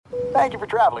Thank you for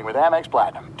traveling with Amex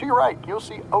Platinum. To your right, you'll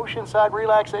see oceanside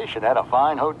relaxation at a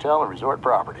fine hotel and resort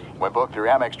property. When booked through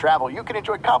Amex Travel, you can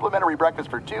enjoy complimentary breakfast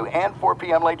for 2 and 4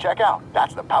 p.m. late checkout.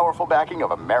 That's the powerful backing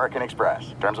of American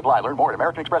Express. Terms apply. Learn more at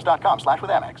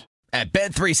americanexpress.com/withAmex. At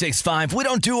Bet365, we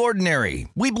don't do ordinary.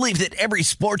 We believe that every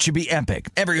sport should be epic.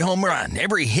 Every home run,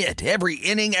 every hit, every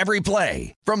inning, every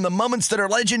play. From the moments that are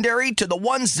legendary to the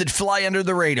ones that fly under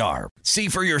the radar. See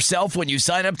for yourself when you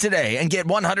sign up today and get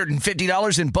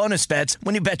 $150 in bonus bets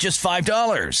when you bet just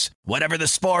 $5. Whatever the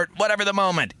sport, whatever the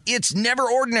moment, it's never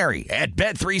ordinary at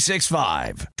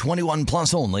Bet365. 21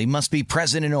 plus only. Must be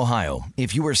present in Ohio.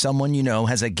 If you or someone you know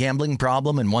has a gambling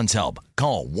problem and wants help,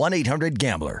 call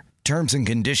 1-800-GAMBLER. Terms and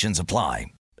conditions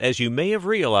apply. As you may have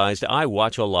realized, I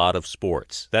watch a lot of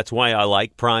sports. That's why I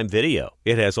like Prime Video.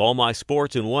 It has all my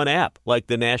sports in one app, like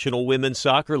the National Women's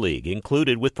Soccer League,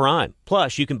 included with Prime.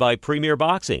 Plus, you can buy Premier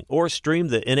Boxing or stream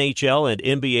the NHL and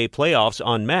NBA playoffs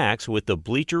on Max with the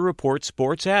Bleacher Report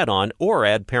Sports add-on, or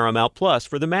add Paramount Plus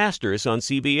for the Masters on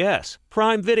CBS.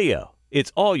 Prime Video.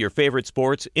 It's all your favorite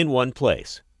sports in one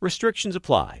place. Restrictions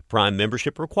apply. Prime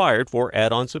membership required for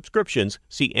add-on subscriptions.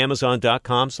 See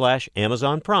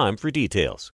Amazon.com/Amazon Prime for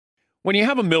details. When you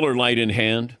have a Miller Lite in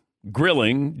hand,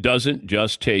 grilling doesn't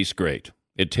just taste great.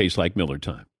 It tastes like Miller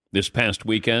time. This past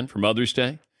weekend for Mother's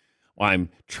Day, I'm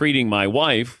treating my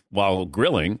wife while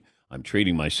grilling. I'm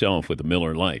treating myself with a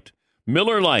Miller Lite.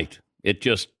 Miller Lite, it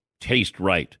just tastes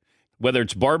right. Whether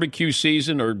it's barbecue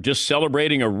season or just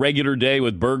celebrating a regular day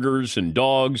with burgers and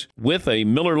dogs, with a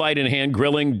Miller Lite in hand,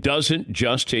 grilling doesn't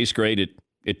just taste great.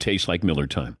 It tastes like Miller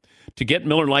time. To get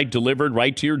Miller Lite delivered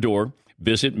right to your door,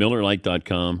 visit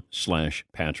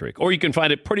MillerLite.com/Patrick. Or you can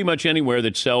find it pretty much anywhere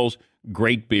that sells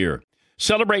great beer.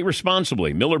 Celebrate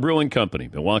responsibly. Miller Brewing Company,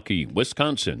 Milwaukee,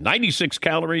 Wisconsin. 96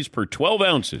 calories per 12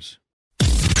 ounces.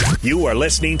 You are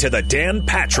listening to the Dan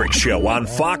Patrick Show on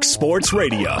Fox Sports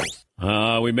Radio.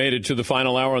 We made it to the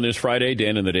final hour on this Friday.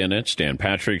 Dan and the Danettes, Dan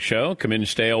Patrick Show. Come in and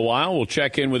stay a while. We'll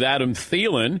check in with Adam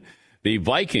Thielen, the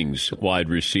Vikings wide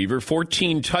receiver.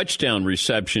 14 touchdown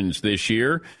receptions this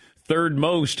year. Third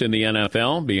most in the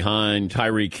NFL, behind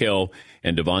Tyreek Hill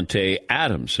and Devontae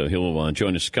Adams. So he'll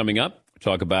join us coming up.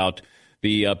 Talk about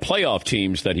the playoff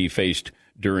teams that he faced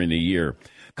during the year.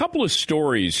 A couple of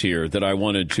stories here that I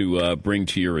wanted to bring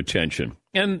to your attention.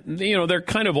 And, you know, they're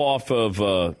kind of off of,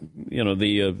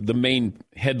 the main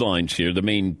headlines here, the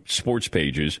main sports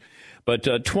pages. But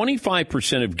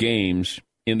 25% of games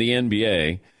in the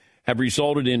NBA have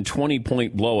resulted in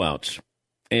 20-point blowouts,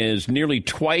 as nearly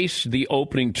twice the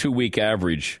opening two-week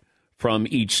average from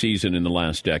each season in the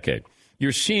last decade.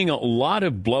 You're seeing a lot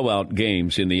of blowout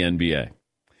games in the NBA.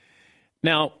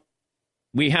 Now,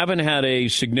 we haven't had a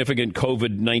significant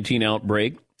COVID-19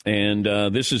 outbreak. And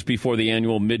this is before the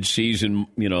annual midseason,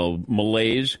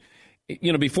 malaise.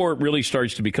 Before it really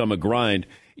starts to become a grind.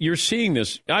 You're seeing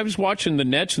this. I was watching the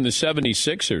Nets and the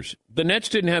 76ers. The Nets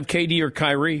didn't have KD or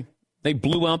Kyrie. They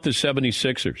blew out the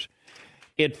 76ers.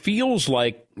 It feels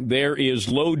like there is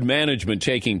load management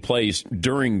taking place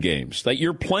during games. That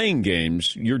you're playing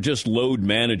games, you're just load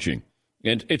managing.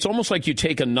 And it's almost like you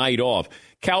take a night off.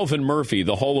 Calvin Murphy,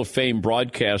 the Hall of Fame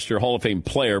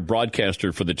player,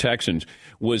 broadcaster for the Texans,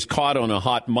 was caught on a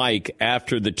hot mic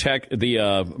after the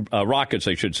Rockets,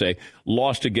 I should say,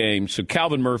 lost a game. So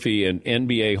Calvin Murphy, an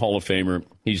NBA Hall of Famer,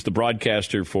 he's the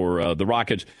broadcaster for the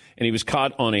Rockets, and he was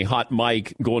caught on a hot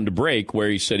mic going to break where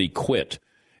he said he quit.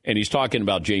 And he's talking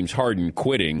about James Harden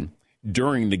quitting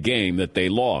during the game that they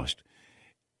lost.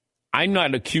 I'm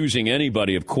not accusing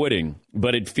anybody of quitting,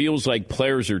 but it feels like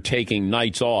players are taking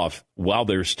nights off while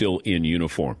they're still in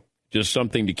uniform. Just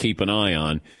something to keep an eye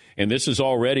on. And this is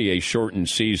already a shortened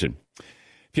season.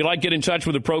 If you'd like to get in touch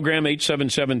with the program,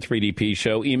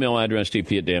 877-3DP-SHOW. Email address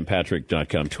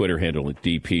dp@danpatrick.com. Twitter handle at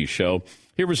DP-SHOW.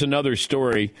 Here was another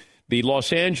story. The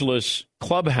Los Angeles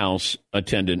clubhouse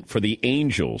attendant for the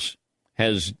Angels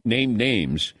has named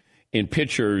names in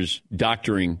pitchers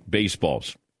doctoring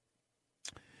baseballs.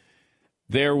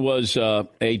 There was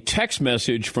a text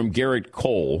message from Garrett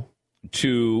Cole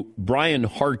to Brian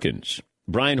Harkins.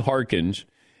 Brian Harkins,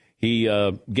 he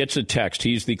gets a text.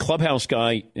 He's the clubhouse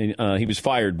guy. He was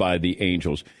fired by the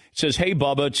Angels. It says, "Hey,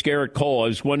 Bubba, it's Garrett Cole. I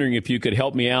was wondering if you could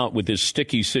help me out with this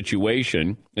sticky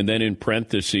situation." And then in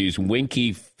parentheses,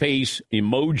 winky face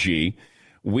emoji.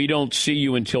 "We don't see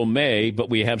you until May, but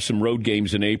we have some road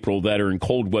games in April that are in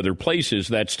cold weather places.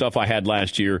 That stuff I had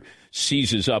last year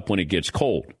seizes up when it gets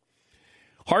cold."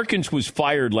 Harkins was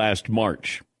fired last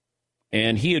March,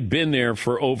 and he had been there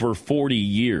for over 40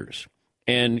 years.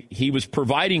 And he was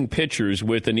providing pitchers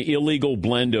with an illegal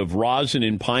blend of rosin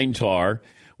and pine tar,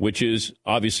 which is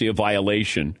obviously a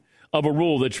violation of a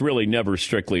rule that's really never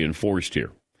strictly enforced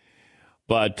here.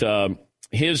 But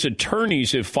his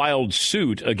attorneys have filed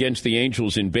suit against the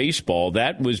Angels in baseball.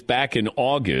 That was back in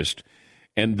August,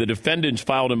 and the defendants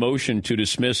filed a motion to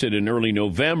dismiss it in early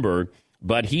November,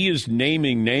 but he is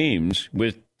naming names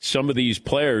with some of these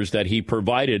players that he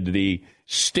provided the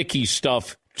sticky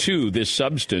stuff to, this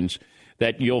substance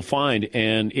that you'll find,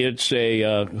 and it's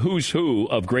a who's who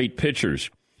of great pitchers.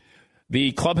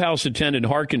 The clubhouse attendant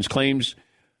Harkins claims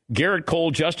Garrett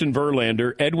Cole, Justin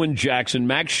Verlander, Edwin Jackson,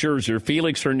 Max Scherzer,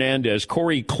 Felix Hernandez,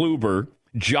 Corey Kluber,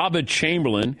 Jabba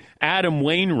Chamberlain, Adam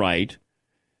Wainwright,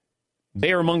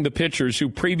 they are among the pitchers who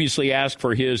previously asked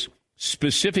for his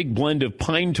specific blend of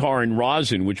pine tar and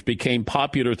rosin, which became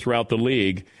popular throughout the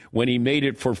league when he made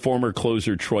it for former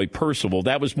closer Troy Percival.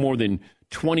 That was more than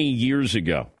 20 years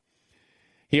ago.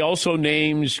 He also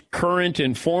names current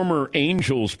and former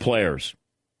Angels players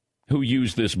who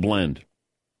use this blend.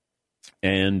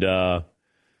 And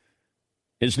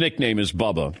his nickname is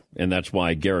Bubba, and that's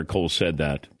why Garrett Cole said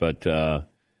that. But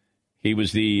he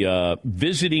was the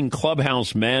visiting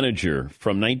clubhouse manager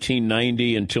from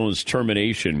 1990 until his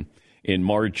termination in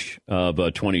March of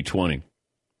 2020.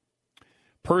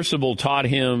 Percival taught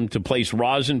him to place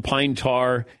rosin, pine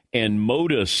tar, and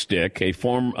Moda stick, a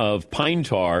form of pine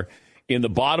tar, in the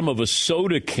bottom of a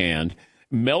soda can,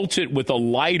 melt it with a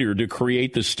lighter to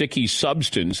create the sticky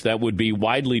substance that would be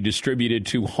widely distributed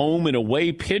to home and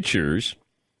away pitchers.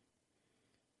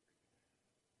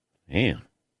 Man.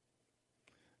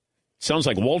 Sounds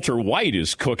like Walter White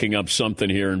is cooking up something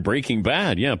here in Breaking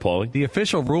Bad. Yeah, Paulie. The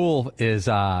official rule is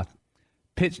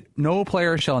no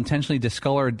player shall intentionally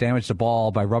discolor or damage the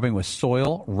ball by rubbing with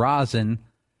soil, rosin,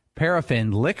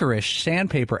 paraffin, licorice,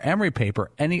 sandpaper, emery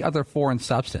paper, any other foreign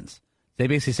substance. They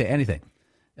basically say anything.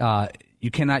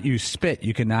 You cannot use spit.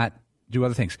 You cannot do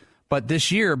other things. But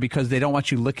this year, because they don't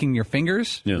want you licking your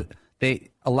fingers, they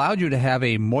allowed you to have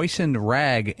a moistened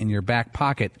rag in your back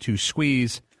pocket to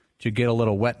squeeze to get a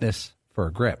little wetness for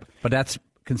a grip. But that's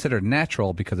considered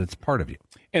natural because it's part of you.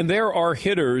 And there are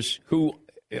hitters who,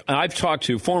 I've talked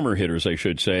to, former hitters, I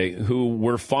should say, who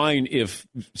were fine if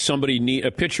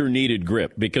a pitcher needed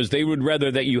grip, because they would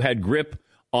rather that you had grip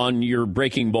on your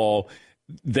breaking ball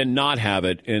than not have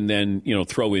it and then,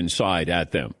 throw inside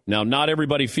at them. Now, not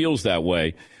everybody feels that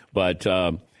way, but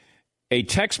a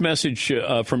text message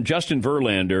from Justin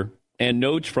Verlander and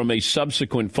notes from a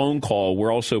subsequent phone call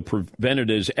were also presented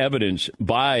as evidence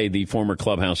by the former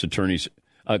clubhouse attendants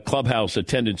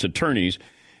attorneys.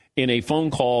 In a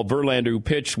phone call, Verlander, who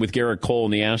pitched with Garrett Cole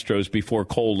and the Astros before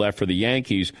Cole left for the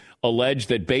Yankees, alleged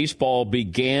that baseball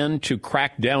began to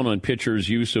crack down on pitchers'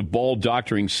 use of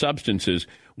ball-doctoring substances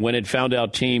when it found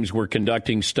out teams were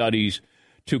conducting studies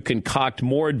to concoct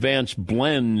more advanced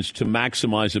blends to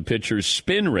maximize a pitcher's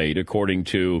spin rate, according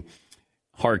to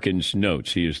Harkins'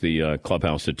 notes. He is the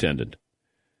clubhouse attendant.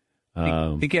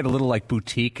 I think he had a little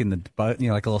boutique in the like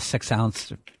a little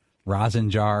 6-ounce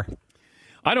rosin jar.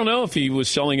 I don't know if he was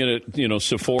selling it at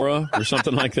Sephora or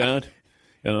something like that.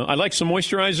 I'd like some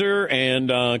moisturizer, and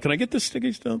can I get the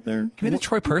sticky stuff there? Give me the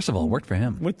Troy Percival. It worked for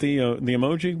him. With the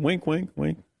emoji, wink, wink,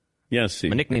 wink. Yes,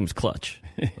 Steve. My nickname's Clutch.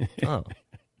 Oh,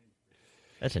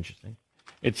 that's interesting.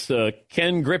 It's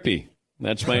Ken Grippy.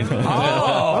 That's my.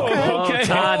 Okay.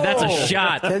 Todd, that's a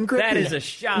shot. Ken Grippy. That is a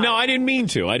shot. No, I didn't mean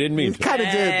to. You kind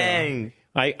of did,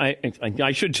 though.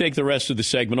 I should take the rest of the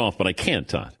segment off, but I can't,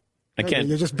 Todd. I can't.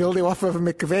 You're just building off of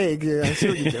McVeigh. Yeah, I see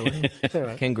what you're doing.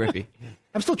 Right. Ken Grippy.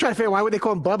 I'm still trying to figure out why would they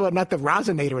call him Bubba, not the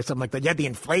Rosinator or something like that. You had the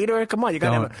Inflator? Come on, you got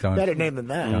to have a better name than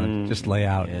that. Just lay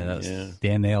out.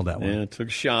 Dan nailed that one. Yeah, took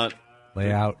a shot.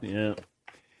 Lay out. Yeah.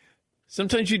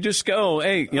 Sometimes you just go,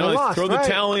 hey, throw the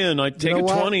towel in. I take a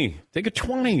 20. Take a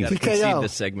 20. Gotta concede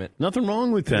this segment. Nothing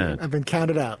wrong with that. I've been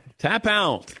counted out. Tap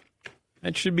out.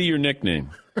 That should be your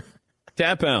nickname.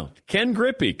 Tap out. Ken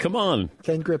Grippy. Come on.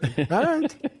 Ken Grippy. All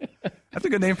right. That's a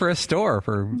good name for a store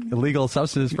for illegal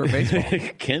substances for baseball.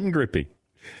 Ken Grippy.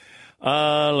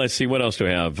 Let's see. What else do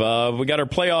we have? We got our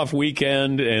playoff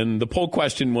weekend, and the poll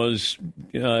question was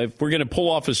if we're going to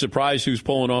pull off a surprise, who's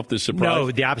pulling off the surprise?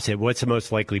 No, the opposite. What's the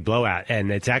most likely blowout?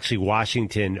 And it's actually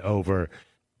the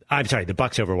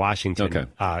Bucks over Washington. Okay.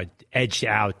 Edged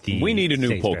out the We need a new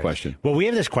Saints poll Bears. question. Well, we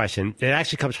have this question. It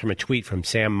actually comes from a tweet from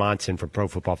Sam Monson from Pro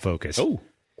Football Focus. Oh.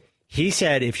 He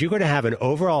said if you're going to have an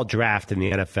overall draft in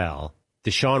the NFL,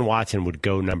 Deshaun Watson would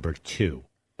go number 2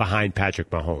 behind Patrick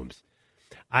Mahomes.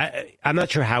 I'm not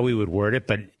sure how we would word it,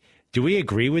 but do we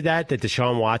agree with that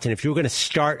Deshaun Watson, if you were going to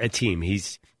start a team,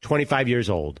 he's 25 years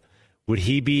old, would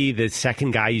he be the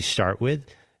second guy you start with?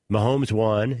 Mahomes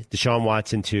 1, Deshaun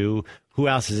Watson 2. Who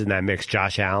else is in that mix?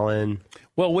 Josh Allen?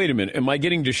 Well, wait a minute. Am I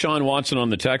getting Deshaun Watson on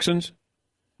the Texans?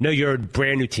 No, you're a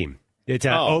brand new team. It's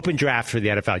an open draft for the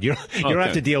NFL. You don't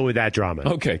have to deal with that drama.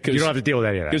 Okay. You don't have to deal with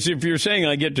any of that. Because if you're saying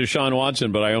I get Deshaun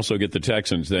Watson, but I also get the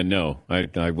Texans, then no,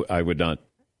 I would not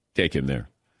take him there.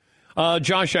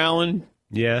 Josh Allen.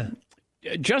 Yeah.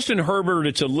 Justin Herbert,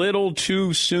 it's a little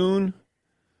too soon.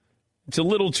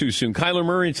 Kyler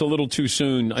Murray, it's a little too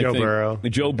soon. I think.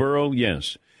 Joe Burrow,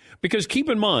 yes. Because keep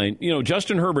in mind,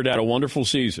 Justin Herbert had a wonderful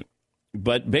season,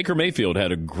 but Baker Mayfield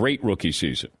had a great rookie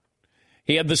season.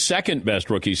 He had the second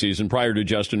best rookie season prior to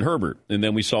Justin Herbert, and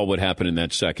then we saw what happened in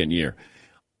that second year.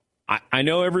 I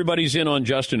know everybody's in on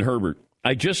Justin Herbert.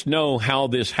 I just know how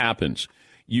this happens.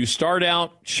 You start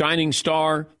out shining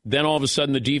star, then all of a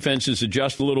sudden the defenses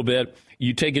adjust a little bit.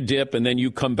 You take a dip, and then you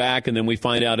come back, and then we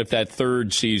find out if that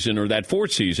third season or that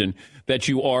fourth season that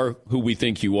you are who we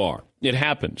think you are. It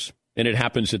happens, and it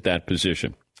happens at that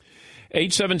position.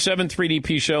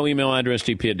 877-3DP-SHOW, email address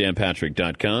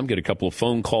dp@danpatrick.com. Get a couple of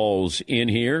phone calls in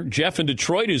here. Jeff in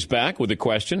Detroit is back with a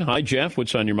question. Hi, Jeff.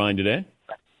 What's on your mind today?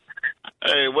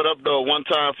 Hey, what up, though? One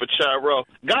time for Chat Row.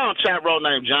 Guy on Chat Row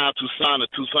named John Toussaint, or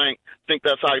Toussaint, I think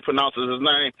that's how he pronounces his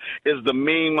name, is the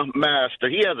meme master.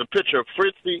 He has a picture of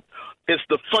Fritzy. It's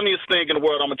the funniest thing in the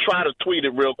world. I'm going to try to tweet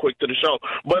it real quick to the show.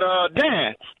 But,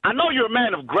 Dan, I know you're a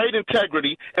man of great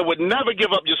integrity and would never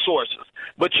give up your sources.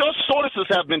 But your sources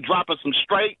have been dropping some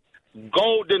straight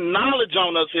golden knowledge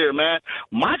on us here, man.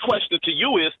 My question to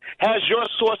you is, has your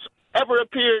source ever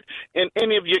appeared in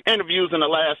any of your interviews in the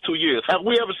last 2 years? Have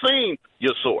we ever seen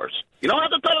your source? You don't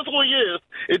have to tell us who he is.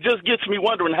 It just gets me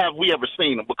wondering, have we ever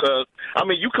seen him? Because, I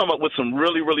mean, you come up with some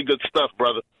really, really good stuff,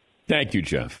 brother. Thank you,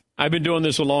 Jeff. I've been doing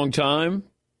this a long time,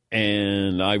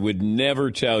 and I would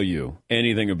never tell you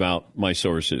anything about my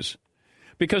sources.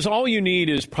 Because all you need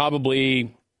is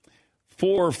probably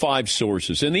 4 or 5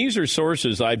 sources. And these are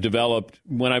sources I've developed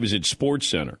when I was at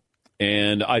SportsCenter.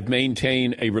 And I've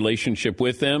maintained a relationship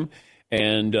with them.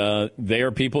 And they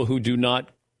are people who do not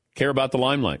care about the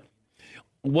limelight.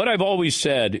 What I've always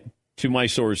said to my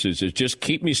sources is just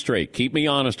keep me straight. Keep me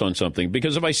honest on something.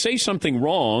 Because if I say something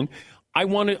wrong, I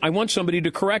want somebody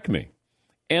to correct me.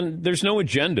 And there's no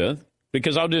agenda,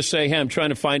 because I'll just say, hey, I'm trying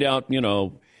to find out,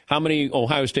 how many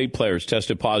Ohio State players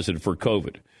tested positive for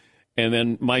COVID. And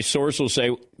then my source will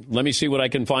say, let me see what I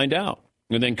can find out.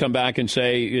 And then come back and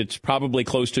say, it's probably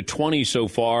close to 20 so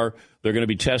far. They're going to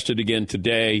be tested again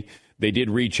today. They did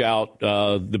reach out,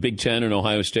 the Big Ten and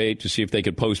Ohio State, to see if they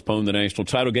could postpone the national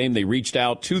title game. They reached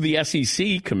out to the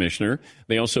SEC commissioner.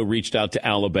 They also reached out to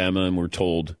Alabama and were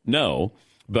told no.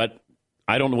 But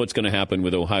I don't know what's going to happen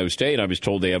with Ohio State. I was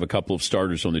told they have a couple of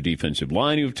starters on the defensive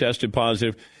line who have tested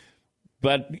positive.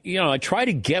 But, I try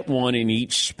to get one in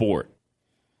each sport.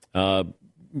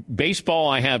 Baseball,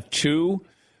 I have 2.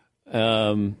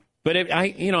 But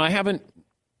I haven't,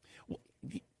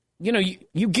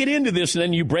 you get into this and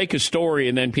then you break a story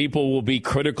and then people will be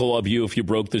critical of you if you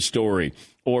broke the story,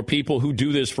 or people who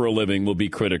do this for a living will be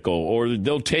critical, or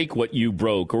they'll take what you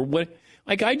broke, or what.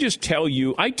 Like, I just tell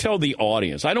the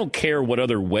audience, I don't care what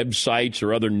other websites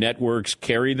or other networks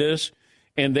carry this,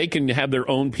 and they can have their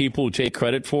own people who take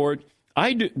credit for it.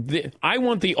 I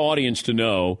want the audience to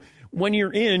know when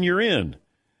you're in, you're in.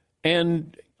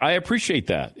 And I appreciate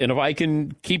that. And if I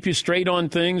can keep you straight on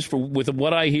things with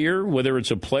what I hear, whether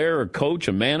it's a player, a coach,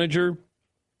 a manager,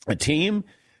 a team,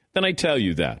 then I tell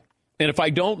you that. And if I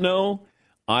don't know,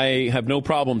 I have no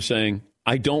problem saying,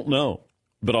 I don't know,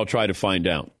 but I'll try to find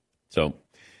out. So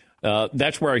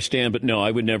that's where I stand. But no,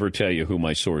 I would never tell you who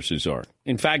my sources are.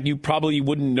 In fact, you probably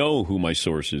wouldn't know who my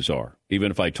sources are, even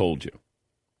if I told you.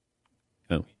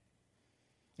 No.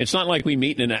 It's not like we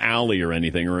meet in an alley or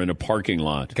anything, or in a parking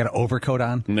lot. Got an overcoat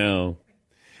on? No.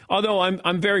 Although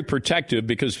I'm very protective,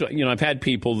 because I've had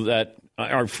people that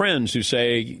are friends who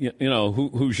say,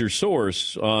 who's your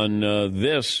source on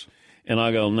this, and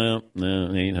I go, no,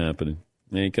 it ain't happening.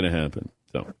 It ain't gonna happen.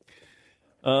 So.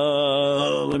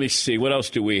 Let me see. What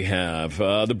else do we have?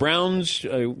 The Browns,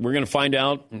 we're going to find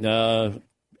out.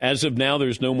 As of now,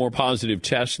 there's no more positive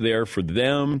tests there for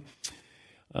them.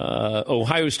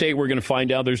 Ohio State, we're going to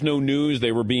find out. There's no news.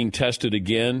 They were being tested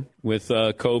again with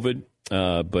COVID.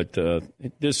 But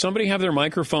does somebody have their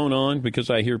microphone on? Because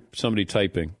I hear somebody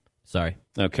typing. Sorry.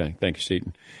 Okay. Thank you,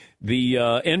 Seton. The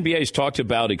NBA's talked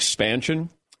about expansion,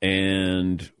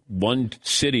 and one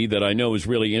city that I know is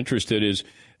really interested is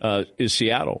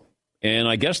Seattle. And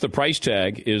I guess the price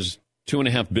tag is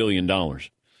 $2.5 billion.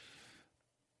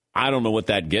 I don't know what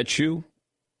that gets you,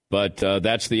 but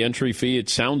that's the entry fee, it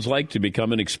sounds like, to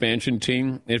become an expansion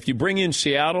team. If you bring in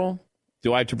Seattle,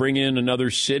 do I have to bring in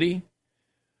another city?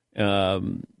 I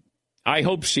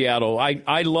hope Seattle.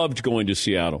 I loved going to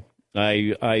Seattle.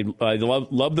 I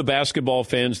love the basketball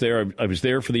fans there. I was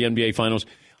there for the NBA Finals.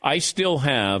 I still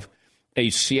have a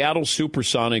Seattle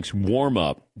Supersonics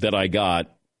warm-up that I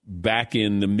got back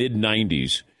in the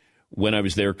mid-'90s when I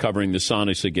was there covering the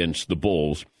Sonics against the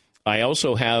Bulls. I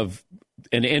also have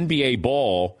an NBA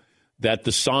ball that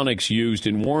the Sonics used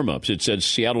in warm-ups. It said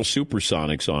Seattle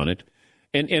Supersonics on it.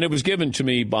 And it was given to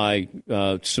me by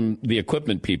the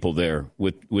equipment people there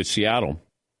with Seattle.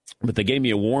 But they gave me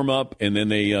a warm-up, and then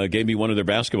they gave me one of their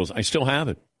basketballs. I still have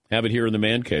it. Have it here in the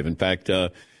man cave. In fact,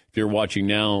 if you're watching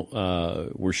now,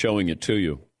 we're showing it to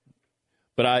you.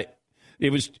 But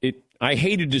I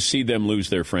hated to see them lose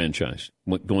their franchise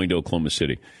going to Oklahoma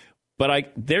City.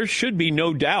 But there should be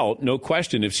no doubt, no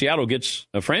question, if Seattle gets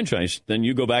a franchise, then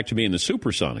you go back to being the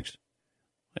Supersonics.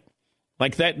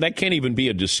 Like that can't even be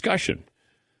a discussion.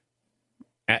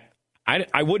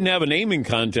 I wouldn't have a naming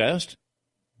contest,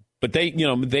 but they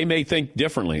may think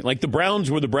differently. Like the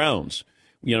Browns were the Browns.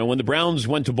 When the Browns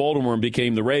went to Baltimore and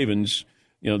became the Ravens,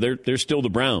 they're still the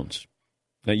Browns.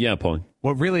 Yeah, Paul.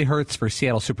 What really hurts for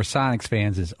Seattle Supersonics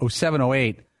fans is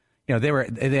 07-08.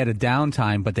 They had a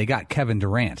downtime, but they got Kevin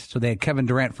Durant. So they had Kevin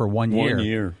Durant for 1 year. 1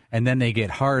 year. And then they get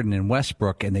Harden and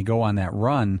Westbrook, and they go on that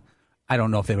run. I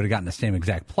don't know if they would have gotten the same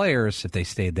exact players if they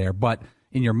stayed there, but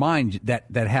in your mind,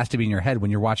 that has to be in your head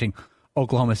when you're watching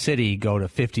Oklahoma City go to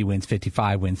 50 wins,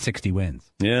 55 wins, 60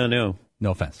 wins. Yeah, no.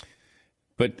 No offense.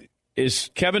 But is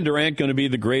Kevin Durant going to be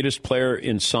the greatest player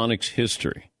in Sonics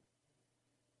history?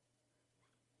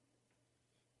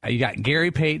 You got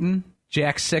Gary Payton,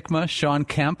 Jack Sikma, Sean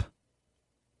Kemp,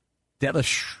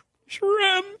 Detlef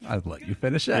Schrempf. I'll let you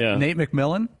finish that. Yeah. Nate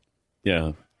McMillan.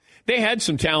 Yeah. They had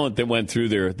some talent that went through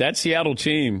there. That Seattle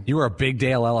team. You were a big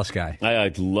Dale Ellis guy.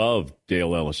 I loved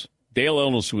Dale Ellis. Dale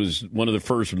Ellis was one of the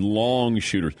first long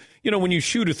shooters. When you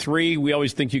shoot a three, we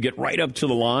always think you get right up to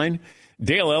the line.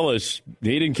 Dale Ellis,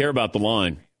 he didn't care about the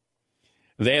line.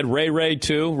 They had Ray,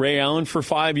 too. Ray Allen for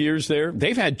 5 years there.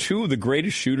 They've had two of the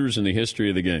greatest shooters in the history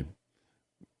of the game.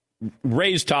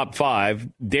 Ray's top five.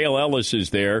 Dale Ellis is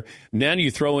there. Now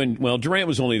you throw in, Durant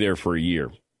was only there for a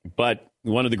year, but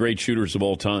one of the great shooters of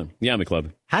all time. Yeah,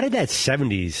 McLevin. How did that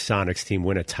 70s Sonics team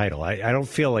win a title? I don't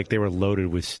feel like they were loaded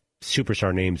with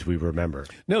superstar names we remember.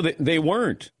 No, they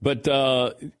weren't. But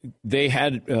they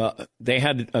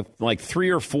had like 3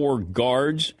 or 4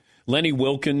 guards. Lenny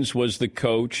Wilkins was the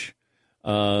coach.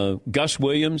 Gus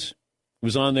Williams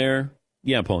was on there.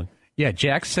 Yeah, Paul. Yeah,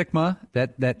 Jack Sikma,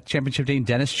 that championship team,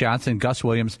 Dennis Johnson, Gus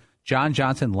Williams, John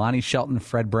Johnson, Lonnie Shelton,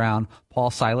 Fred Brown,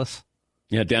 Paul Silas.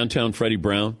 Yeah, downtown Freddie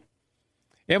Brown.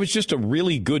 Yeah, it was just a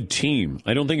really good team.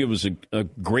 I don't think it was a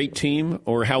great team,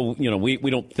 or how, we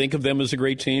don't think of them as a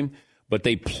great team, but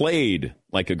they played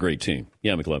like a great team.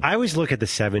 Yeah, McLevin. I always look at the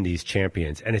 70s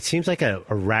champions, and it seems like a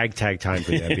ragtag time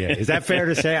for the NBA. Is that fair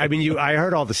to say? I mean, I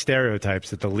heard all the stereotypes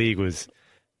that the league was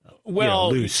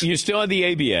loose. You still had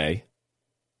the ABA,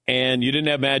 and you didn't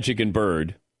have Magic and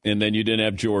Bird, and then you didn't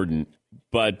have Jordan.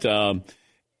 But,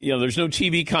 there's no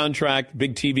TV contract,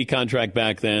 big TV contract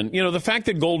back then. The fact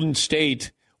that Golden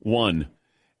State won,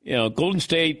 Golden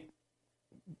State,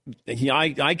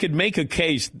 I could make a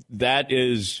case that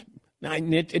is,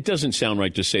 it doesn't sound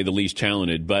right to say the least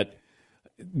talented, but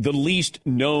the least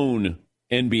known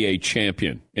NBA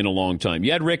champion in a long time.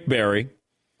 You had Rick Barry,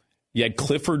 you had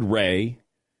Clifford Ray,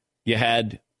 you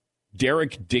had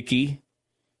Derek Dickey,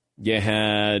 you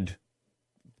had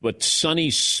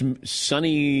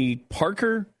Sonny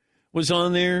Parker was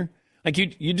on there. Like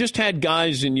you just had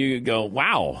guys, and you go,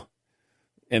 wow,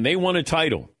 and they won a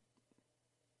title.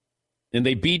 And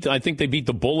I think they beat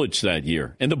the Bullets that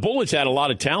year. And the Bullets had a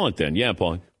lot of talent then. Yeah,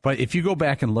 Paul. But if you go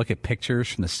back and look at pictures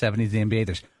from the 70s of the NBA,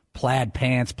 there's plaid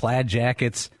pants, plaid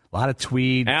jackets, a lot of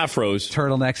tweed. Afros.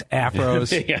 Turtlenecks,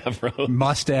 afros. Big afros.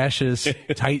 Mustaches,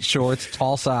 tight shorts,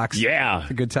 tall socks. Yeah.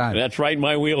 It's a good time. That's right in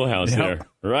my wheelhouse there.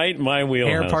 Right in my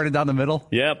wheelhouse. Hair parted down the middle.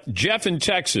 Yep. Jeff in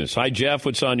Texas. Hi, Jeff.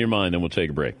 What's on your mind? Then we'll take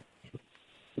a break.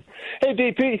 Hey,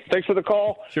 DP. Thanks for the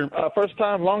call. Sure. First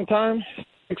time, long time.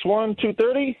 6'1",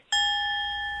 230.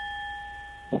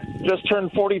 Just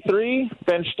turned 43.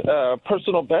 Benched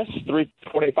personal best,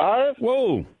 325.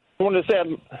 Whoa. I wanted to say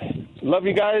I love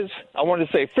you guys. I wanted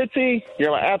to say, Fritzy,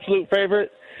 you're my absolute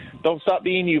favorite. Don't stop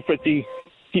being you, Fritzy.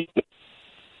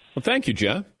 Well, thank you,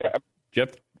 Jeff. Jeff.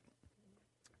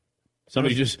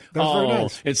 Somebody just,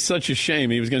 nice. It's such a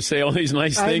shame. He was going to say all these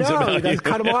nice things about you.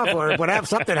 Cut him off, or whatever.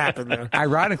 Something happened there.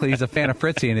 Ironically, he's a fan of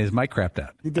Fritzy, and his mic crapped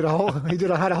out. He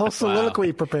had a whole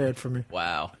soliloquy prepared for me.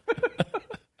 Wow.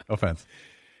 No offense.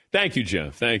 Thank you,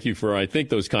 Jeff. Thank you for, I think,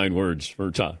 those kind words for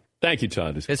Todd. Thank you,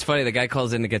 Todd. It's funny. The guy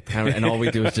calls in to get kind of, and all we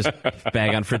do is just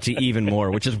bag on Fritzy even more,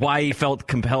 which is why he felt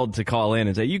compelled to call in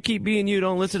and say, "You keep being you.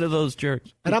 Don't listen to those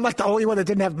jerks." And I'm like the only one that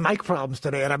didn't have mic problems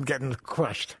today, and I'm getting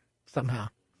crushed somehow.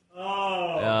 Wow.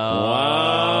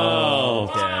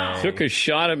 Okay. Took a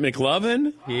shot at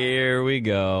McLovin? Here we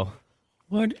go.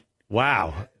 What?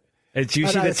 Wow. Do you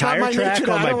see the tire track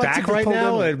on my back right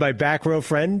now? And my back row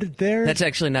friend there? That's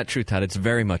actually not true, Todd. It's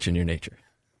very much in your nature.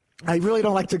 I really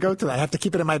don't like to go to that. I have to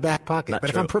keep it in my back pocket. But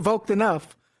if I'm provoked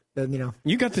enough, then,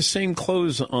 You got the same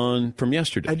clothes on from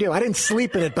yesterday. I do. I didn't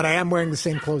sleep in it, but I am wearing the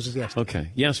same clothes as yesterday.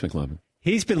 Okay. Yes, McLovin.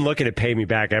 He's been looking to pay me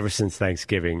back ever since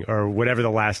Thanksgiving, or whatever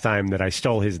the last time that I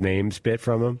stole his names bit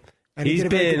from him. And he's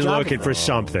been looking for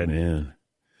something. Man.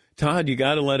 Todd, you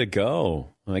got to let it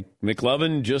go. Like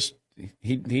McLovin just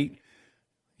he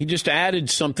just added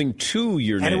something to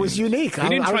your name. And it was unique. He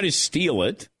didn't try to steal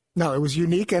it. No, it was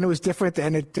unique and it was different,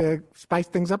 and it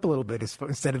spiced things up a little bit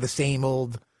instead of the same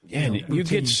old. Yeah, you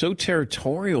get so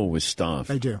territorial with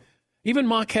stuff. I do. Even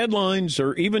mock headlines,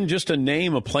 or even just a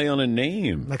name, a play on a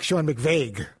name, like Sean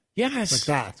McVague. Yes, like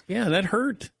that. Yeah, that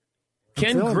hurt.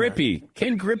 Ken Grippy. That.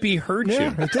 Ken Grippy hurt you.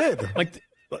 Yeah, it did. Like.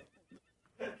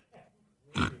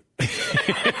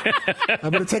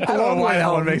 I'm going to take the long way home.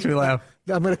 That one makes me laugh.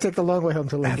 I'm going to take the long way home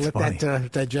to let funny.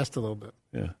 that digest a little bit.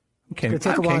 Yeah. Okay. It's going to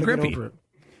take a while to get over it.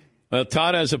 Well,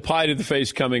 Todd has a pie to the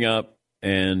face coming up,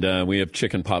 and we have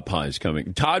chicken pot pies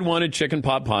coming. Todd wanted chicken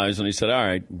pot pies, and he said, all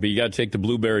right, but you got to take the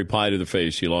blueberry pie to the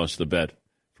face. You lost the bet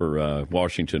for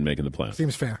Washington making the playoffs.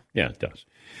 Seems fair. Yeah, it does.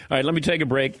 All right, let me take a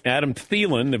break. Adam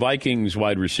Thielen, the Vikings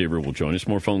wide receiver, will join us.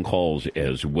 More phone calls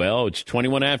as well. It's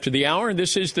 21 after the hour, and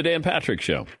this is the Dan Patrick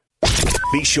Show.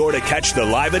 Be sure to catch the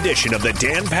live edition of the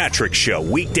Dan Patrick Show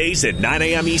weekdays at 9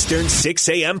 a.m. Eastern, 6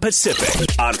 a.m.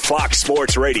 Pacific on Fox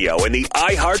Sports Radio and the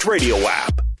iHeartRadio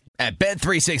app. At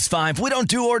Bet365, we don't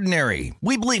do ordinary.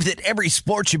 We believe that every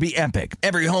sport should be epic.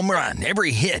 Every home run,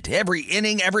 every hit, every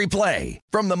inning, every play.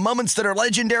 From the moments that are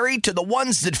legendary to the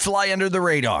ones that fly under the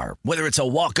radar. Whether it's a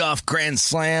walk-off grand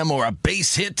slam or a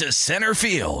base hit to center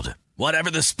field.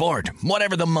 Whatever the sport,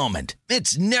 whatever the moment,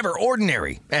 it's never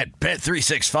ordinary at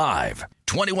Bet365.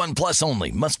 21 plus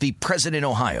only. Must be present in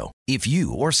Ohio. If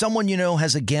you or someone you know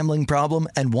has a gambling problem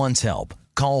and wants help,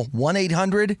 call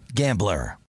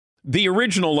 1-800-GAMBLER. The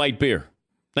original light beer,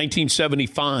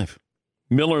 1975.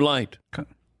 Miller Lite.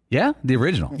 Yeah, the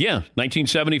original. Yeah,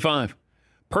 1975.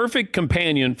 Perfect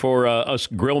companion for us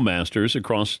grill masters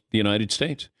across the United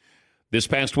States. This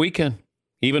past weekend,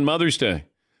 even Mother's Day.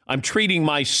 I'm treating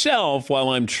myself while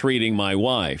I'm treating my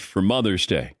wife for Mother's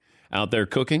Day. Out there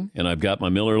cooking, and I've got my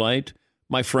Miller Lite,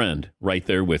 my friend, right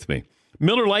there with me.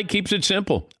 Miller Lite keeps it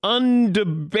simple.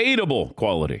 Undebatable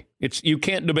quality. You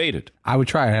can't debate it. I would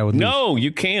try it. No,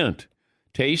 you can't.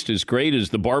 Taste as great as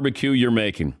the barbecue you're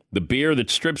making. The beer that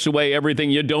strips away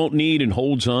everything you don't need and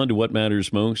holds on to what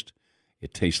matters most.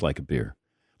 It tastes like a beer.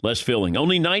 Less filling.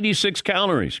 Only 96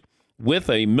 calories. With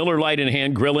a Miller Lite in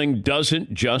hand, grilling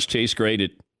doesn't just taste great.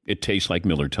 It tastes like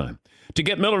Miller time. To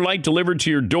get Miller Lite delivered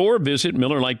to your door, visit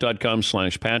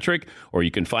MillerLite.com/Patrick, or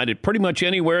you can find it pretty much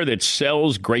anywhere that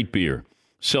sells great beer.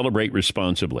 Celebrate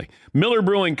responsibly. Miller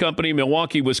Brewing Company,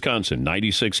 Milwaukee, Wisconsin.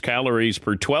 96 calories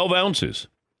per 12 ounces.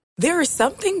 There are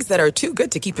some things that are too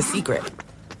good to keep a secret.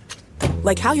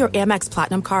 Like how your Amex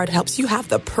Platinum card helps you have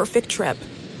the perfect trip.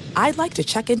 I'd like to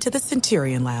check into the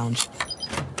Centurion Lounge.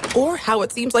 Or how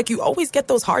it seems like you always get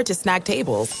those hard-to-snag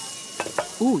tables.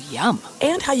 Ooh, yum.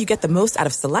 And how you get the most out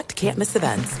of select can't-miss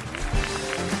events.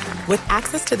 With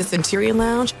access to the Centurion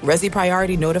Lounge, Resi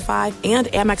Priority Notify, and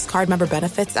Amex card member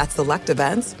benefits at select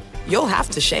events, you'll have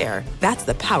to share. That's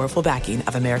the powerful backing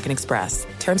of American Express.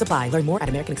 Terms apply. Learn more at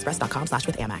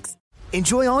americanexpress.com/withAmex.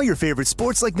 Enjoy all your favorite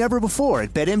sports like never before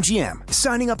at BetMGM.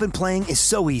 Signing up and playing is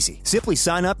so easy. Simply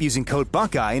sign up using code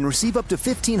Buckeye and receive up to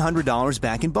 $1,500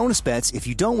 back in bonus bets if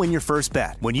you don't win your first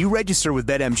bet. When you register with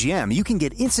BetMGM, you can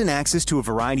get instant access to a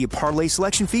variety of parlay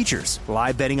selection features,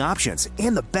 live betting options,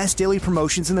 and the best daily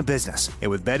promotions in the business.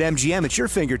 And with BetMGM at your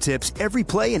fingertips, every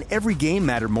play and every game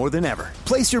matter more than ever.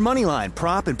 Place your moneyline,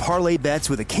 prop, and parlay bets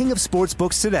with the king of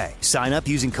sportsbooks today. Sign up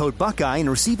using code Buckeye and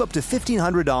receive up to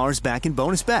 $1,500 back in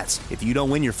bonus bets if you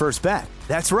don't win your first bet.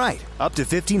 That's right, up to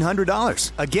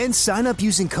 $1,500. Again, sign up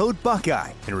using code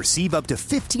Buckeye and receive up to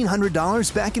 $1,500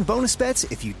 back in bonus bets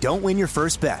if you don't win your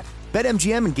first bet.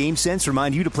 BetMGM and GameSense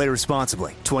remind you to play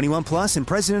responsibly. 21 plus and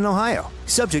present in Ohio.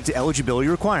 Subject to eligibility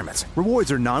requirements.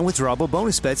 Rewards are non-withdrawable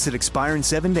bonus bets that expire in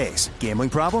 7 days. Gambling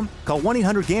problem? Call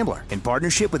 1-800-GAMBLER in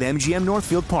partnership with MGM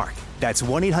Northfield Park. That's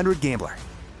 1-800-GAMBLER.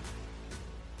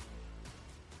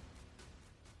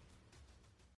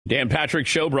 Dan Patrick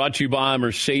Show brought to you by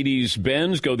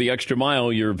Mercedes-Benz. Go the extra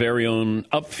mile, your very own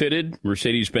upfitted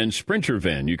Mercedes-Benz Sprinter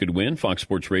van. You could win Fox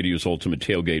Sports Radio's Ultimate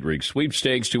Tailgate Rig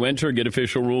Sweepstakes. To enter, get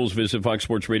official rules, visit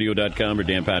foxsportsradio.com or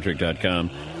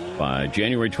danpatrick.com. By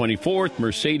January 24th,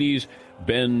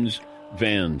 Mercedes-Benz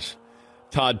vans.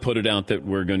 Todd put it out that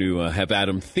we're going to have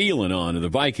Adam Thielen on of the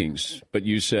Vikings, but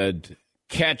you said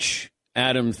catch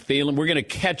Adam Thielen. We're going to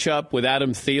catch up with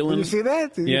Adam Thielen. Did you see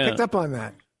that? You picked up on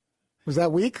that. Was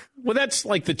that weak? Well, that's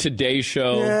like the Today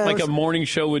Show, like a morning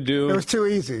show would do. It was too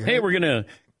easy. Hey, we're going to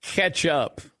catch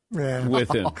up with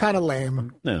him. Kind of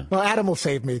lame. No. Well, Adam will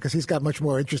save me because he's got much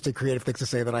more interesting, creative things to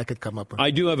say than I could come up with.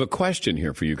 I do have a question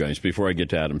here for you guys before I get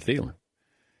to Adam Thielen.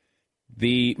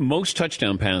 The most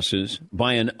touchdown passes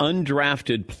by an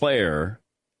undrafted player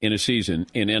in a season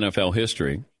in NFL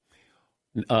history.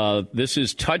 This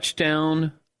is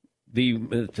touchdown.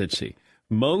 Let's see.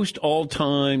 Most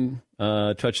all-time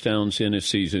touchdowns in a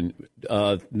season.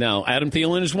 Now, Adam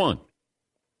Thielen is one.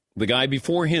 The guy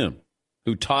before him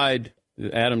who tied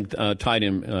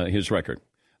him his record.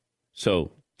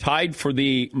 So, tied for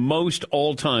the most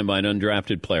all-time by an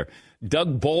undrafted player.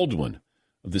 Doug Baldwin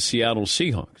of the Seattle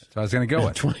Seahawks. So I was going to go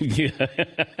with.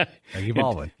 Doug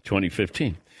Baldwin.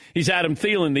 2015. He's Adam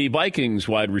Thielen, the Vikings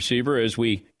wide receiver, as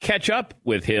we catch up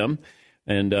with him.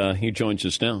 And he joins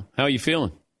us now. How are you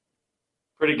feeling?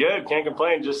 Pretty good. Can't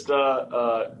complain. Just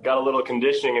got a little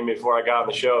conditioning in me before I got on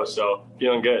the show, so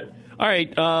feeling good. All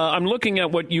right. I'm looking at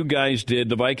what you guys did,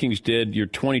 the Vikings did, your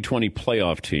 2020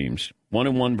 playoff teams.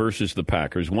 1-1 versus the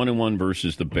Packers, 1-1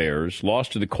 versus the Bears,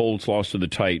 lost to the Colts, lost to the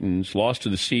Titans, lost to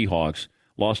the Seahawks,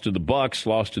 lost to the Bucks,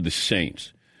 lost to the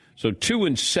Saints. So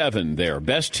 2-7 there.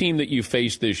 Best team that you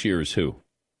faced this year is who?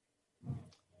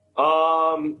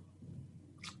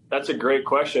 That's a great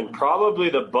question. Probably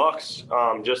the Bucks,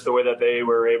 just the way that they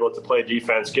were able to play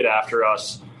defense, get after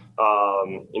us,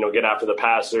 get after the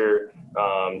passer.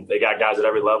 They got guys at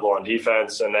every level on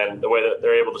defense, and then the way that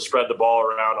they're able to spread the ball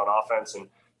around on offense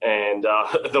and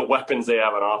the weapons they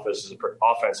have on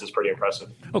offense is pretty impressive.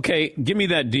 Okay, give me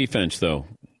that defense, though.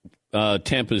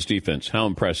 Tampa's defense, how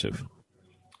impressive?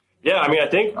 Yeah, I mean, I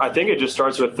think it just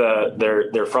starts with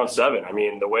their front seven. I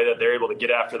mean, the way that they're able to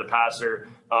get after the passer,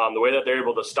 the way that they're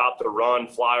able to stop the run,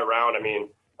 fly around. I mean,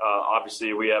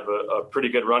 obviously we have a pretty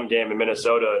good run game in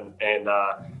Minnesota, and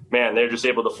man, they're just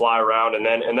able to fly around. And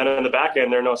then in the back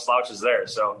end, there are no slouches there.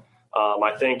 So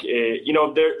I think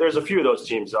there's a few of those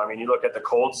teams. I mean, you look at the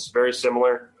Colts, very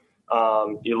similar.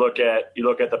 You look at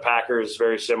the Packers,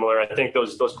 very similar. I think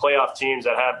those playoff teams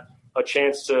that have a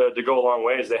chance to go a long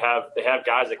ways. They have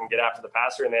guys that can get after the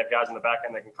passer, and they have guys in the back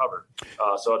end that can cover.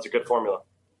 So it's a good formula.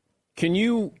 Can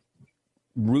you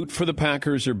root for the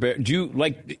Packers or do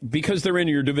you because they're in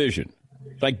your division?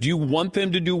 Do you want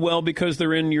them to do well because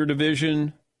they're in your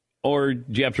division, or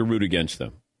do you have to root against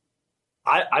them?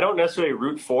 I don't necessarily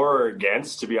root for or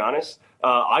against, to be honest.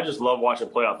 I just love watching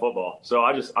playoff football. So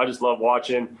I just love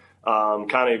watching.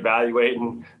 Kind of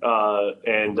evaluating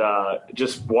and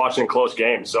just watching close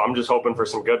games. So I'm just hoping for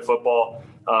some good football.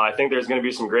 I think there's going to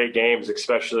be some great games,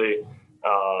 especially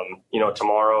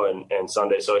tomorrow and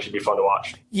Sunday. So it should be fun to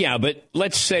watch. Yeah, but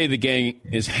let's say the game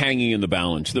is hanging in the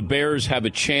balance. The Bears have a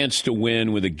chance to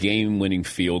win with a game-winning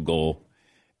field goal,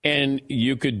 and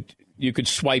you could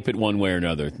swipe it one way or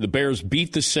another. The Bears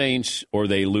beat the Saints, or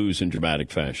they lose in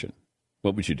dramatic fashion.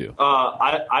 What would you do?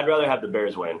 I'd rather have the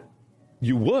Bears win.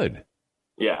 You would?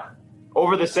 Yeah.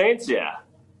 Over the Saints, yeah.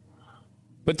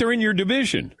 But they're in your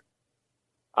division.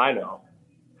 I know.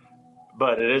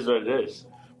 But it is what it is.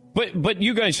 But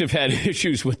you guys have had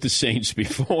issues with the Saints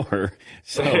before.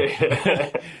 So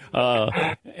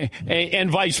and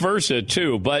vice versa,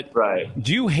 too. But right.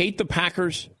 Do you hate the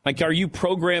Packers? Are you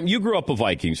programmed? You grew up a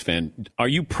Vikings fan. Are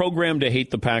you programmed to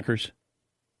hate the Packers?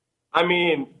 I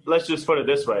mean, let's just put it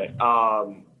this way.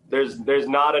 There's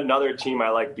not another team I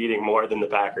like beating more than the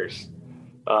Packers.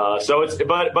 So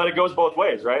but it goes both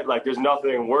ways, right? There's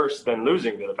nothing worse than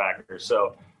losing to the Packers.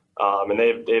 So, and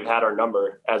they've had our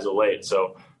number as of late.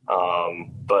 So,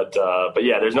 but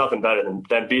yeah, there's nothing better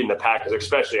than beating the Packers,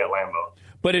 especially at Lambeau.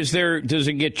 But does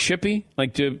it get chippy?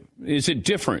 Is it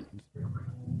different?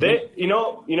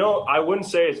 I wouldn't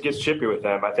say it gets chippy with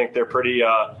them. I think they're pretty,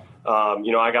 I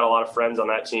got a lot of friends on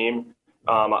that team.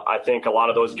 I think a lot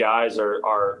of those guys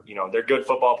are they're good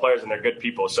football players and they're good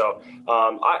people. So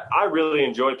I really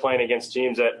enjoy playing against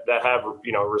teams that have,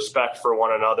 respect for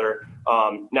one another.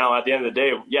 Now, at the end of the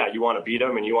day, yeah, you want to beat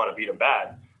them and you want to beat them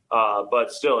bad.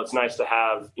 But still, it's nice to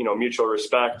have, mutual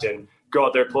respect and go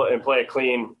out there and play a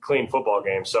clean football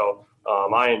game. So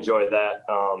I enjoy that.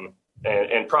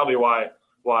 And probably why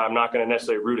I'm not going to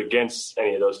necessarily root against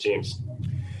any of those teams.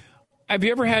 Have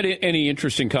you ever had any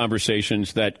interesting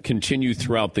conversations that continue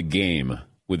throughout the game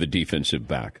with a defensive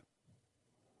back?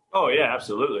 Oh, yeah,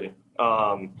 absolutely.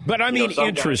 But I mean,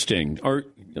 interesting. Or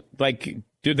like,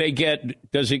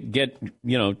 does it get,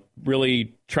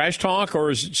 really trash talk,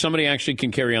 or is somebody actually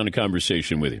can carry on a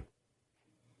conversation with you?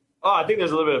 Oh, I think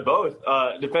there's a little bit of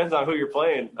both. Depends on who you're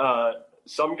playing.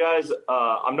 Some guys,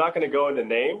 I'm not going to go into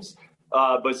names,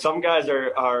 but some guys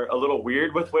are a little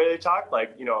weird with the way they talk,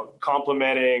 like,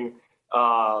 complimenting,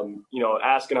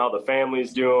 asking how the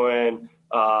family's doing,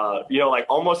 like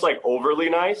almost like overly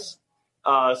nice.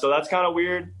 So that's kind of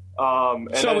weird. And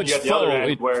so then it's you get the other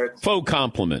end where it's faux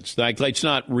compliments, like it's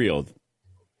not real.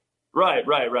 Right.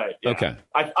 Yeah. Okay.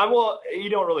 Well, you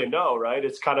don't really know, right?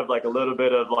 It's kind of like a little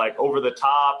bit of like over the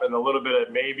top and a little bit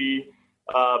of maybe,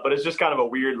 but it's just kind of a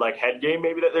weird like head game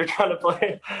maybe that they're trying to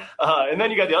play. And then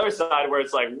you got the other side where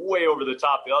it's like way over the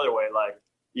top the other way, like,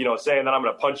 saying that I'm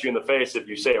going to punch you in the face if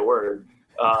you say a word.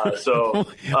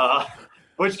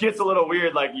 Which gets a little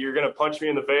weird. Like, you're going to punch me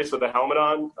in the face with a helmet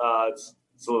on.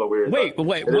 It's a little weird. Wait.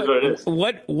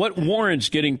 What warrants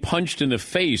getting punched in the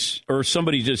face, or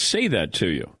somebody just say that to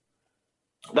you?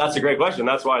 That's a great question.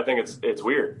 That's why I think it's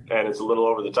weird and it's a little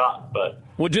over the top. But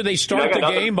do they start the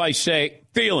game by saying,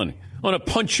 "Thielen, I'm going to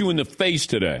punch you in the face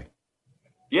today"?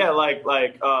 Yeah, like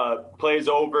plays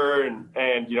over and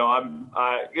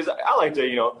because I like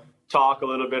to talk a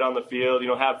little bit on the field,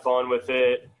 have fun with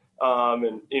it.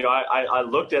 I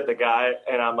looked at the guy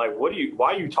and I'm like,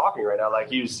 why are you talking right now? Like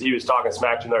he was talking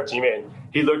smack to another teammate. And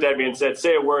he looked at me and said,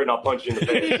 "Say a word and I'll punch you in the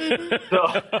face." So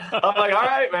I'm like, all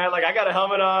right, man, like I got a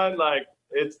helmet on, like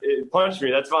it punched me.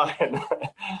 That's fine.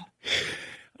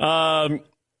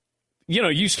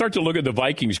 You start to look at the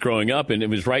Vikings growing up, and it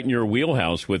was right in your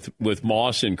wheelhouse with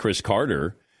Moss and Chris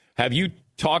Carter. Have you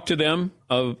talked to them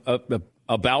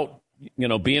about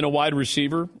being a wide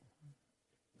receiver?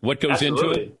 What goes Absolutely.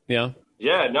 into it? Yeah.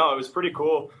 Yeah, no, it was pretty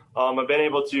cool. I've been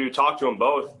able to talk to them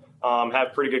both,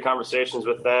 have pretty good conversations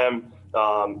with them,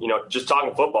 just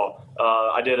talking football.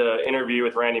 I did an interview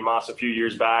with Randy Moss a few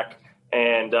years back,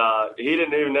 and he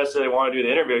didn't even necessarily want to do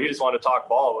the interview. He just wanted to talk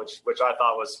ball, which I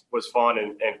thought was fun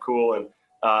and cool. And,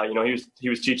 he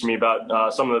was teaching me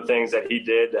about some of the things that he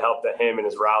did to help him in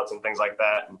his routes and things like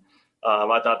that. And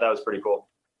I thought that was pretty cool.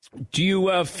 Do you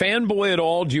fanboy at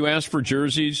all? Do you ask for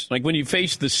jerseys? Like when you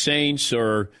face the Saints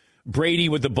or Brady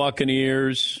with the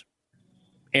Buccaneers,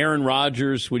 Aaron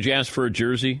Rodgers, would you ask for a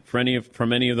jersey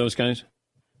from any of those guys?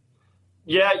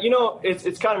 Yeah,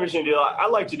 it's kind of an interesting deal. I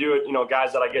like to do it,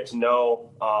 guys that I get to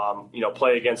know,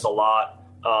 play against a lot,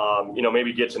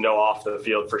 maybe get to know off the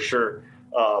field for sure.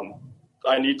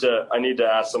 I need to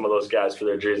ask some of those guys for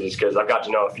their jerseys because I've got to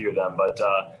know a few of them. But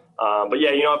yeah,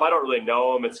 if I don't really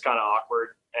know them, it's kind of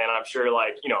awkward. And I'm sure,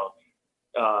 like,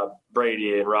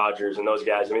 Brady and Rodgers and those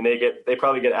guys, I mean, they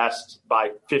probably get asked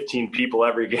by 15 people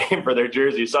every game for their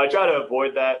jerseys. So I try to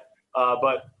avoid that.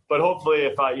 But hopefully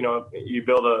if you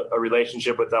build a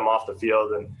relationship with them off the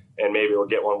field and maybe we'll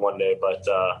get one day. But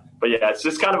yeah, it's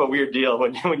just kind of a weird deal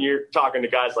when you're talking to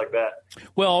guys like that.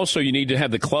 Well, also you need to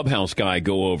have the clubhouse guy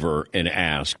go over and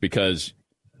ask because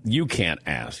you can't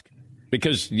ask.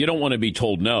 Because you don't want to be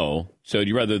told no, so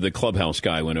you'd rather the clubhouse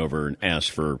guy went over and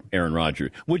asked for Aaron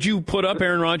Rodgers. Would you put up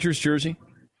Aaron Rodgers' jersey?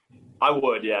 I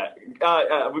would, yeah.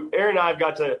 Aaron and I have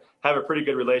got to have a pretty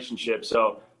good relationship,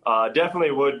 so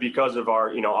definitely would because of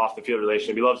our off-the-field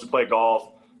relationship. He loves to play golf.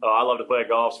 I love to play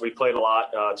golf, so we played a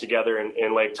lot together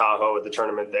in Lake Tahoe at the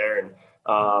tournament there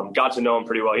and got to know him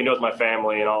pretty well. He knows my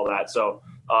family and all that, so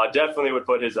definitely would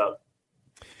put his up.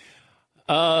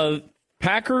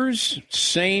 Packers,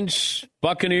 Saints,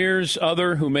 Buccaneers,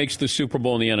 who makes the Super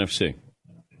Bowl in the NFC?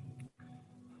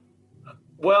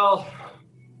 Well,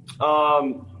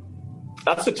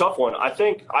 that's a tough one. I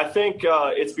think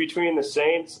it's between the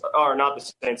Saints, or not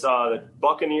the Saints, the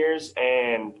Buccaneers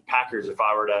and Packers. If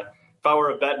I were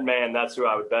a betting man, that's who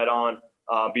I would bet on.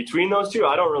 Between those two,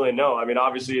 I don't really know. I mean,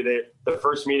 obviously the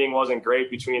first meeting wasn't great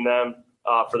between them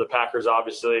for the Packers,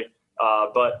 obviously.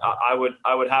 But I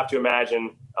would have to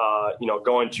imagine,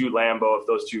 going to Lambeau if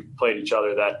those two played each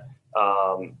other,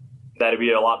 that'd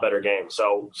be a lot better game.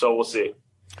 So we'll see.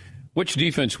 Which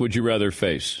defense would you rather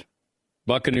face,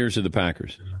 Buccaneers or the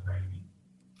Packers?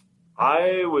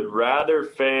 I would rather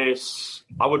face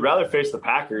the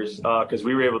Packers because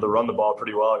we were able to run the ball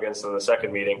pretty well against them in the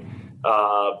second meeting.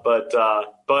 But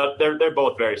they're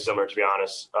both very similar, to be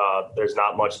honest. There's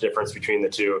not much difference between the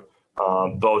two.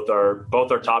 Both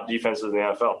are top defenses in the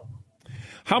NFL.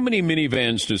 How many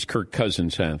minivans does Kirk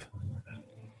Cousins have?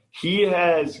 He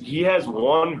has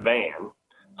one van,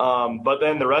 But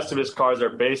then the rest of his cars are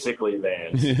basically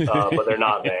vans, but they're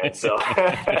not vans. So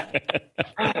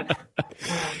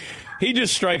he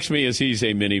just strikes me as he's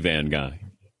a minivan guy.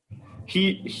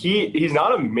 He's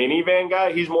not a minivan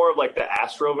guy. He's more of like the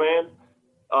Astro van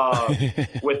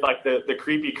with like the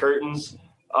creepy curtains.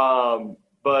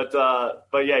 But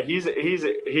yeah, he's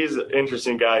an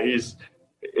interesting guy.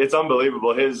 It's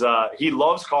unbelievable. He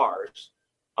loves cars,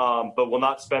 but will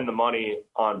not spend the money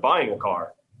on buying a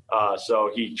car.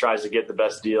 So he tries to get the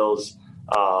best deals.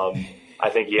 I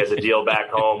think he has a deal back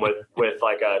home with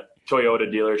like a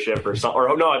Toyota dealership or something.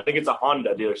 Or no, I think it's a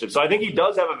Honda dealership. So I think he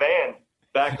does have a van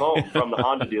back home from the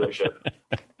Honda dealership.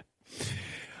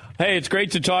 Hey, it's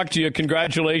great to talk to you.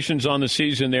 Congratulations on the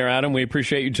season there, Adam. We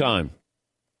appreciate your time.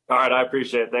 All right, I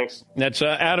appreciate it. Thanks. That's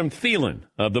Adam Thielen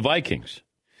of the Vikings.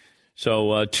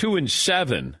 So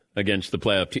 2-7 against the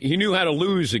playoff team. He knew how to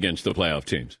lose against the playoff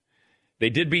teams. They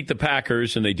did beat the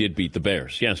Packers, and they did beat the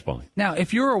Bears. Yes, Paulie. Now,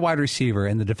 if you're a wide receiver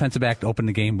and the defensive back opened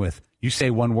the game with, you say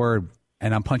one word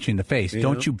and I'm punching you in the face,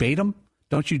 don't you bait him?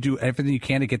 Don't you do everything you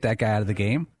can to get that guy out of the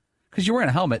game? Because you're wearing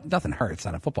a helmet. Nothing hurts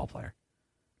on a football player.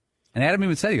 And Adam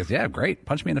even said, he goes, yeah, great.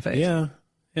 Punch me in the face. Yeah,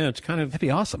 it's kind of... That'd be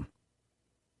awesome.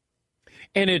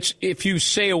 And it's, if you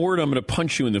say a word, I'm going to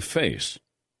punch you in the face.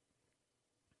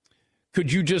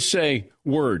 Could you just say,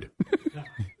 word?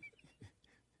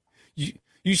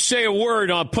 You say a word,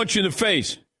 I'll punch you in the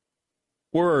face.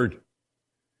 Word.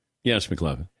 Yes,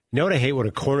 McLevin. You know what I hate? When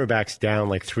a cornerback's down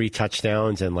like 3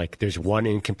 touchdowns and like there's one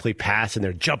incomplete pass and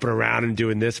they're jumping around and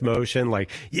doing this motion. Like,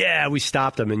 yeah, we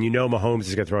stopped them. And you know Mahomes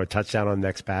is going to throw a touchdown on the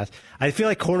next pass. I feel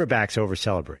like cornerbacks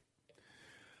over-celebrate.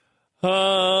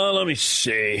 Let me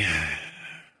see.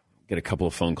 Get a couple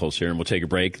of phone calls here and we'll take a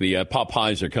break. The pot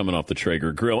pies are coming off the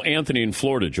Traeger Grill. Anthony in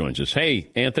Florida joins us. Hey,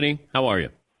 Anthony, how are you?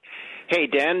 Hey,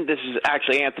 Dan. This is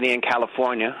actually Anthony in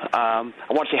California. I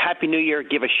want to say Happy New Year,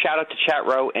 give a shout-out to Chat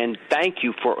Row, and thank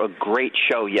you for a great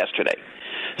show yesterday.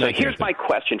 So here's my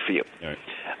question for you. All right.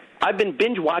 I've been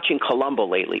binge-watching Columbo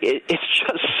lately. It's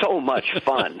just so much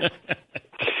fun.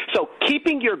 So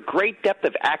keeping your great depth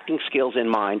of acting skills in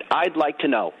mind, I'd like to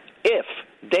know, if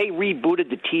they rebooted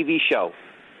the TV show,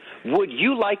 would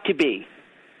you like to be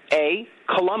A,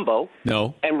 Columbo,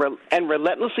 no, and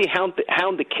relentlessly hound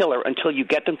the killer until you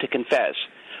get them to confess,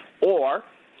 or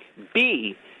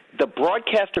B, the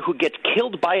broadcaster who gets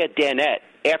killed by a Danette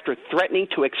after threatening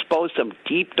to expose some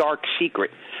deep, dark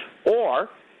secret, or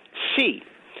C,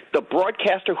 the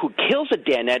broadcaster who kills a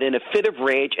Danette in a fit of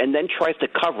rage and then tries to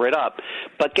cover it up,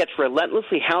 but gets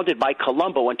relentlessly hounded by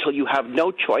Columbo until you have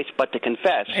no choice but to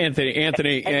confess.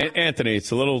 Anthony,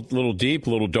 it's a little deep, a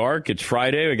little dark. It's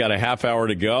Friday. We got a half hour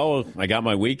to go. I got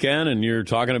my weekend, and you're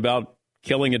talking about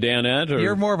killing a Danette? Or...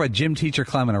 You're more of a gym teacher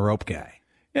climbing a rope guy.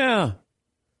 Yeah.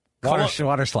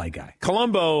 Water slide guy.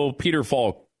 Columbo, Peter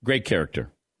Falk, great character.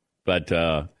 But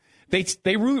they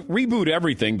reboot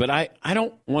everything, but I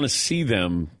don't want to see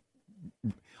them.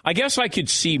 I guess I could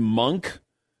see Monk,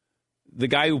 the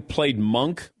guy who played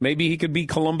Monk. Maybe he could be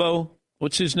Columbo.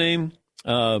 What's his name?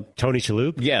 Tony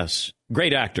Shalhoub? Yes.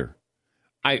 Great actor.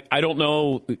 I don't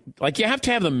know. Like, you have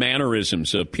to have the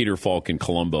mannerisms of Peter Falk and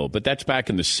Columbo, but that's back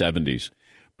in the 70s.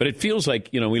 But it feels like,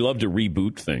 we love to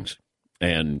reboot things.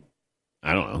 And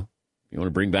I don't know. You want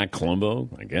to bring back Columbo?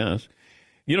 I guess.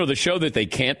 The show that they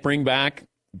can't bring back,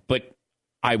 but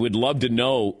I would love to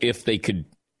know if they could,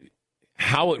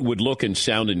 how it would look and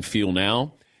sound and feel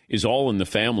now, is All in the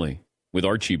Family with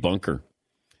Archie Bunker.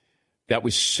 That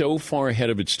was so far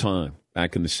ahead of its time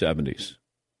back in the 70s.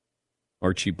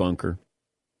 Archie Bunker.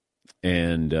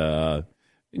 And,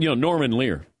 Norman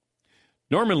Lear.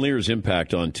 Norman Lear's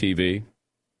impact on TV,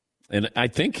 and I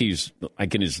think he's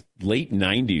like in his late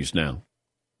 90s now,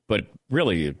 but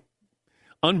really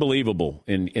unbelievable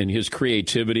in his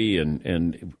creativity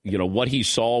and what he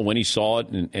saw when he saw it,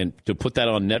 and to put that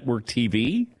on network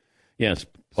TV. Yes,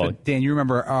 Paul. So, Dan, you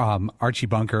remember Archie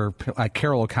Bunker?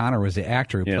 Carroll O'Connor was the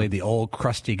actor who played the old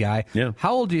crusty guy. Yeah.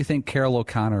 How old do you think Carroll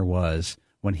O'Connor was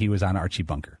when he was on Archie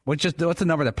Bunker? What's the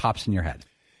number that pops in your head?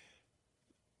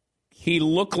 He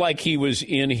looked like he was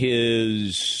in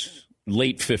his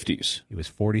late 50s. He was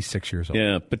 46 years old.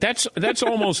 Yeah, but that's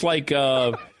almost like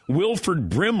Wilford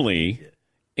Brimley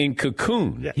in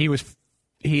Cocoon. Yeah.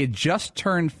 He had just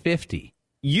turned 50.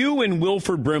 You and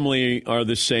Wilford Brimley are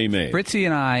the same age. Fritzy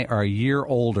and I are a year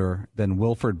older than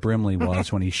Wilford Brimley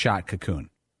was when he shot Cocoon.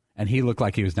 And he looked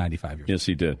like he was 95 years old. Yes,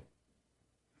 he did.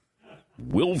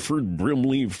 Wilford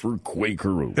Brimley for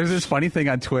Quaker Oats. There's this funny thing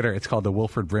on Twitter. It's called the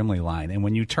Wilford Brimley line. And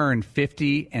when you turn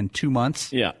 50 and 2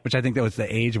 months, which I think that was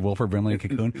the age of Wilford Brimley and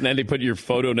Cocoon. And then they put your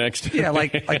photo next to it. Yeah,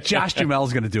 like Josh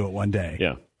Duhamel's going to do it one day.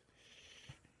 Yeah.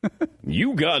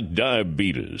 You got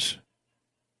diabetes.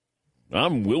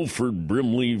 I'm Wilford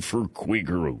Brimley for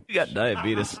Quaker Oats. You got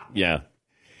diabetes. Yeah.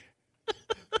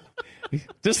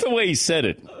 Just the way he said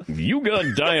it. You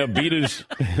got diabetes?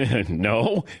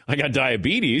 No, I got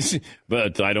diabetes,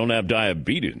 but I don't have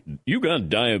diabetes. You got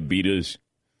diabetes.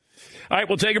 All right,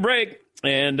 we'll take a break,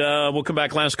 and we'll come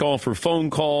back. Last call for phone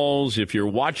calls. If you're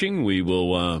watching, we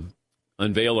will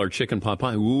unveil our chicken pot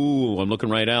pie. Ooh, I'm looking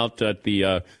right out at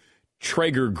the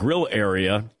Traeger grill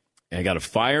area. I got a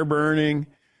fire burning.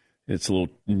 It's a little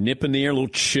nip in the air, a little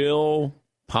chill.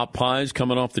 Pot pies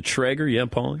coming off the Traeger. Yeah,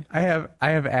 Paulie? I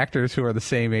have actors who are the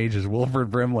same age as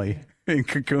Wilford Brimley in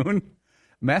Cocoon.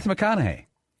 Matthew McConaughey.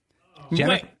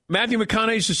 Matthew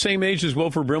McConaughey's the same age as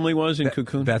Wilford Brimley was in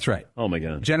Cocoon? That's right. Oh, my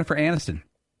God. Jennifer Aniston.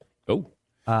 Oh.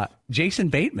 Jason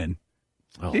Bateman.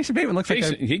 Oh. Jason Bateman looks like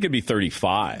he could be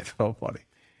 35. So funny.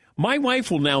 My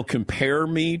wife will now compare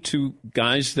me to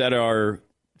guys that are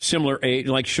similar age.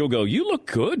 Like, she'll go, you look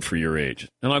good for your age.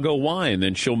 And I'll go, why? And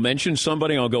then she'll mention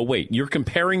somebody. I'll go, wait, you're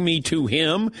comparing me to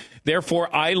him, therefore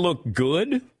I look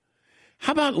good?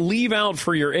 How about leave out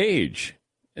for your age?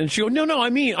 And she'll go, no,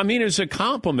 I mean as a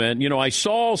compliment. You know, I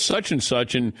saw such and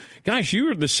such, and gosh, you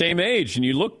were the same age, and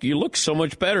you look so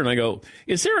much better. And I go,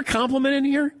 is there a compliment in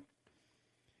here?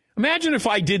 Imagine if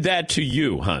I did that to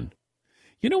you, hon.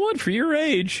 You know what? For your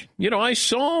age, you know, I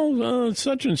saw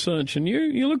such and such, and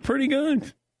you look pretty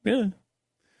good. Yeah.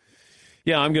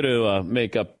 Yeah, I'm going to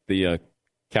make up the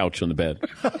couch on the bed.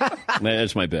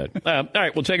 That's my bed. All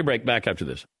right, we'll take a break. Back after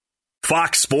this.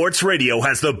 Fox Sports Radio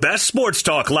has the best sports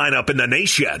talk lineup in the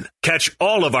nation. Catch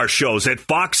all of our shows at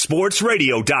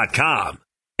foxsportsradio.com.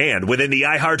 And within the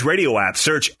iHeartRadio app,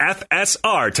 search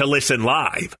FSR to listen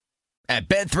live. At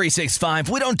Bet365,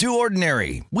 we don't do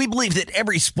ordinary. We believe that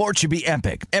every sport should be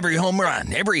epic. Every home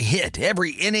run, every hit,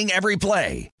 every inning, every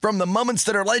play. From the moments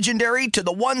that are legendary to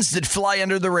the ones that fly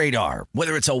under the radar.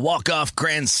 Whether it's a walk-off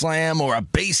grand slam or a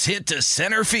base hit to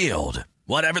center field.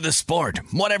 Whatever the sport,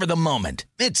 whatever the moment.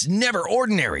 It's never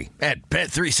ordinary at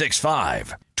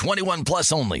Bet365. 21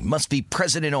 plus only. Must be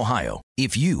present in Ohio.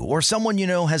 If you or someone you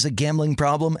know has a gambling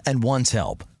problem and wants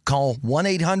help, call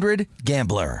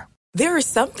 1-800-GAMBLER. There are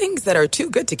some things that are too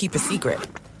good to keep a secret.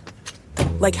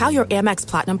 Like how your Amex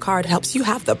Platinum card helps you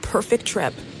have the perfect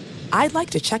trip. I'd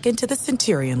like to check into the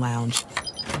Centurion Lounge.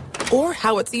 Or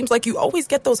how it seems like you always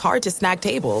get those hard-to-snag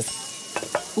tables.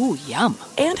 Ooh, yum.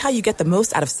 And how you get the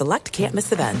most out of select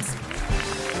can't-miss events.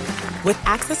 With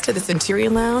access to the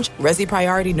Centurion Lounge, Resi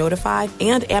Priority Notified,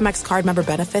 and Amex card member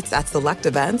benefits at select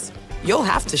events, you'll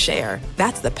have to share.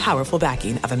 That's the powerful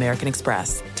backing of American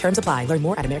Express. Terms apply. Learn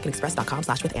more at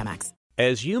americanexpress.com/withAmex.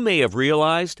 As you may have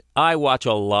realized, I watch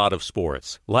a lot of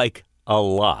sports. Like, a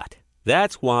lot.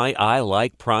 That's why I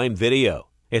like Prime Video.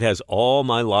 It has all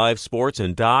my live sports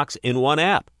and docs in one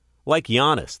app. Like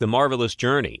Giannis, The Marvelous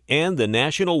Journey, and the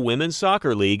National Women's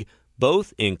Soccer League,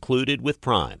 both included with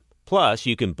Prime. Plus,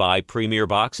 you can buy Premier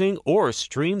Boxing or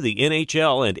stream the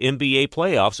NHL and NBA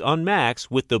playoffs on Max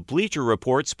with the Bleacher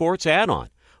Report Sports add-on,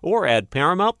 or add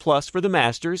Paramount Plus for the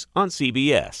Masters on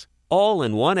CBS. All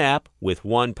in one app with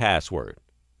one password.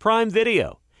 Prime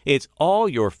Video. It's all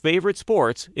your favorite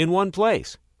sports in one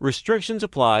place. Restrictions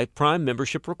apply. Prime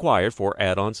membership required for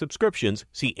add-on subscriptions.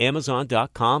 See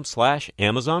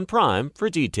Amazon.com/Amazon Prime for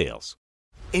details.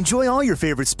 Enjoy all your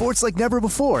favorite sports like never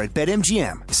before at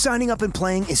BetMGM. Signing up and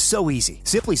playing is so easy.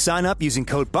 Simply sign up using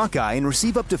code Buckeye and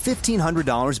receive up to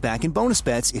 $1,500 back in bonus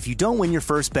bets if you don't win your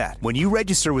first bet. When you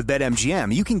register with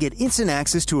BetMGM, you can get instant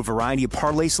access to a variety of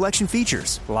parlay selection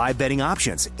features, live betting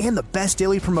options, and the best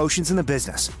daily promotions in the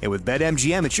business. And with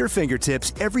BetMGM at your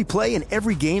fingertips, every play and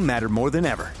every game matter more than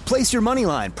ever. Place your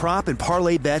moneyline, prop, and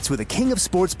parlay bets with the king of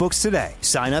sportsbooks today.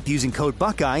 Sign up using code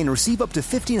Buckeye and receive up to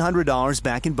 $1,500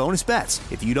 back in bonus bets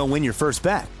if you don't win your first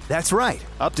bet. That's right,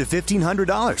 up to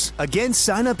 $1,500. Again,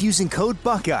 sign up using code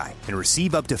Buckeye and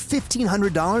receive up to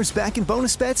 $1,500 back in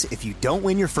bonus bets if you don't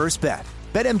win your first bet.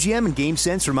 BetMGM and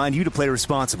GameSense remind you to play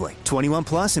responsibly. 21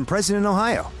 plus and present in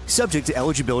Ohio. Subject to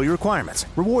eligibility requirements.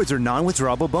 Rewards are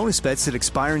non-withdrawable bonus bets that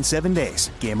expire in 7 days.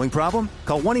 Gambling problem?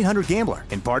 Call 1-800-GAMBLER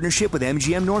in partnership with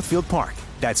MGM Northfield Park.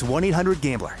 That's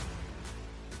 1-800-GAMBLER.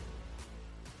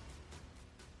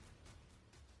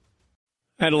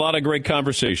 Had a lot of great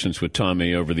conversations with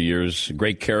Tommy over the years.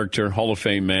 Great character, Hall of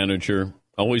Fame manager,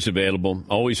 always available,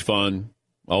 always fun,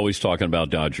 always talking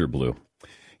about Dodger Blue.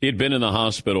 He had been in the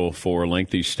hospital for a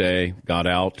lengthy stay, got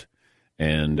out,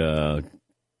 and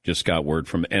just got word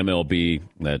from MLB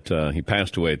that he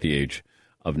passed away at the age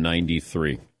of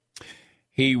 93.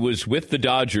 He was with the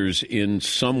Dodgers in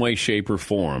some way, shape, or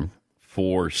form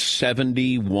for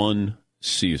 71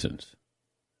 seasons.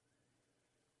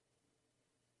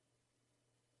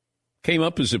 came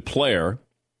up as a player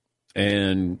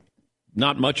and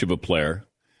not much of a player.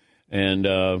 And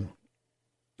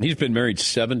he's been married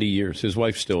 70 years. His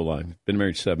wife's still alive. Been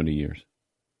married 70 years.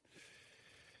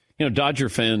 You know, Dodger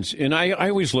fans, and I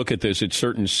always look at this at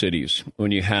certain cities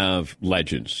when you have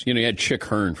legends. You know, you had Chick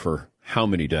Hearn for how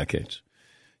many decades?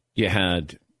 You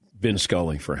had Vin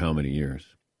Scully for how many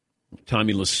years?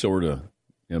 Tommy Lasorda,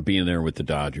 you know, being there with the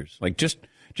Dodgers. Like, just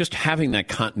having that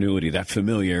continuity, that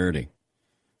familiarity.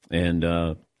 And,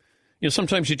 you know,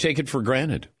 sometimes you take it for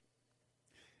granted.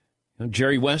 You know,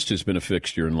 Jerry West has been a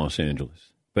fixture in Los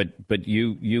Angeles. But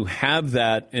you have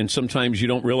that, and sometimes you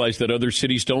don't realize that other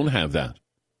cities don't have that.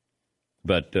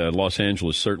 But Los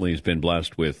Angeles certainly has been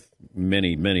blessed with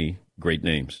many, many great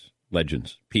names,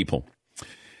 legends, people. All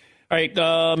right,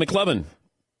 McLevin,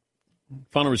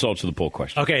 final results of the poll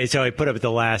question. Okay, so I put up at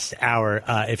the last hour,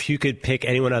 if you could pick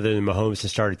anyone other than Mahomes to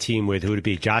start a team with, who would it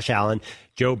be? Josh Allen,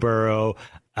 Joe Burrow,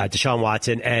 Deshaun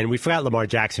Watson, and we forgot Lamar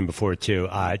Jackson before, too.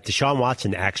 Deshaun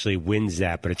Watson actually wins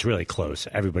that, but it's really close.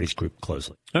 Everybody's grouped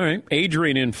closely. All right,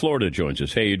 Adrian in Florida joins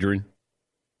us. Hey, Adrian.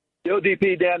 Yo,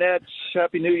 DP, Danettes,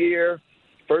 Happy New Year.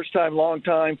 First time, long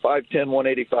time, 5'10",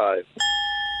 185.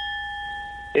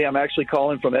 Hey, I'm actually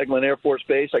calling from Eglin Air Force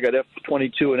Base. I got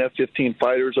F-22 and F-15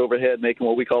 fighters overhead making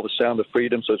what we call the sound of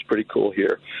freedom, so it's pretty cool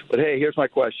here. But, hey, here's my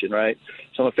question, right?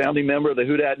 So I'm a founding member of the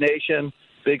Who Dat Nation,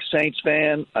 big Saints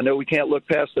fan. I know we can't look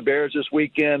past the Bears this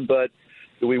weekend, but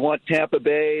do we want Tampa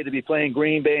Bay to be playing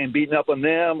Green Bay and beating up on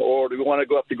them, or do we want to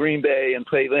go up to Green Bay and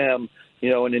play them, you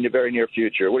know, in the very near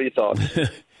future? What are your thoughts?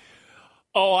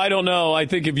 Oh, I don't know. I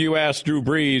think if you ask Drew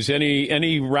Brees,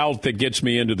 any route that gets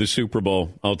me into the Super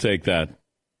Bowl, I'll take that.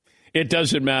 It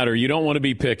doesn't matter. You don't want to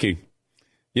be picky.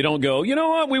 You don't go, you know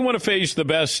what, we want to face the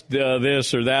best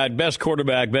this or that, best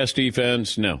quarterback, best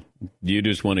defense. No, you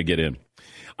just want to get in.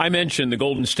 I mentioned the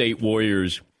Golden State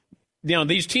Warriors. You know,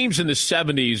 these teams in the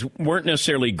 70s weren't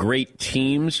necessarily great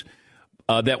teams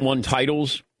that won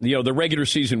titles. You know, the regular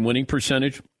season winning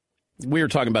percentage. We were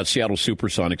talking about Seattle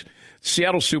Supersonics.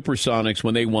 Seattle Supersonics,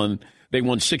 when they won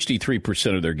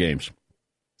 63% of their games.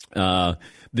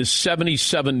 The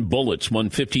 77 Bullets won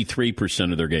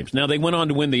 53% of their games. Now, they went on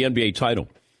to win the NBA title.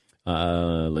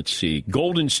 Let's see.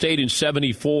 Golden State in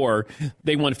 74,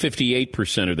 they won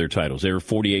 58% of their titles. They were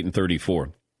 48 and 34.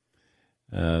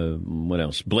 What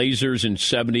else? Blazers in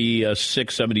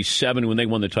 76, 77, when they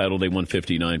won the title, they won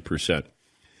 59%.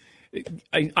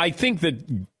 I think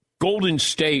that Golden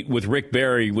State with Rick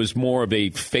Barry was more of a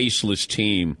faceless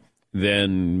team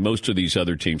than most of these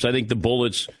other teams. I think the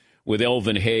Bullets with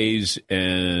Elvin Hayes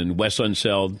and Wes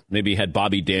Unseld maybe had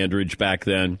Bobby Dandridge back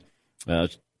then.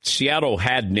 Seattle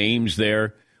had names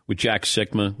there with Jack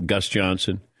Sikma, Gus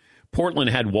Johnson.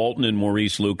 Portland had Walton and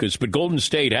Maurice Lucas, but Golden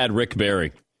State had Rick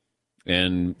Barry,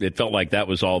 and it felt like that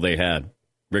was all they had.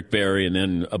 Rick Barry and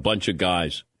then a bunch of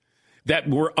guys that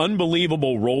were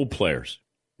unbelievable role players.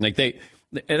 Like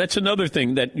that's another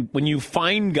thing, that when you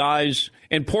find guys,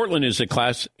 and Portland is a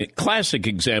classic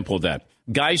example of that,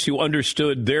 guys who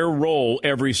understood their role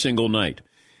every single night.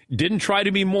 Didn't try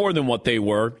to be more than what they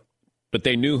were, but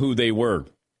they knew who they were.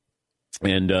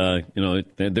 And, you know,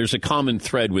 there's a common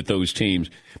thread with those teams.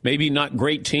 Maybe not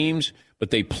great teams,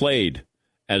 but they played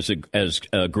as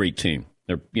a great team.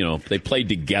 They played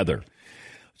together.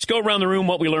 Let's go around the room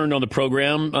what we learned on the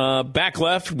program. Back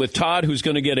left with Todd, who's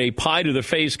going to get a pie to the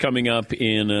face coming up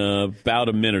in about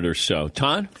a minute or so.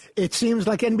 Todd? It seems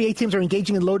like NBA teams are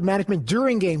engaging in load management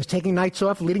during games, taking nights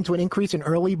off, leading to an increase in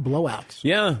early blowouts.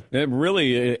 Yeah,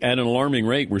 really, at an alarming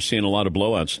rate, we're seeing a lot of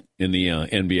blowouts in the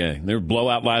NBA. There was a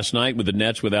blowout last night with the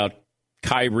Nets without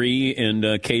Kyrie and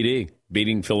KD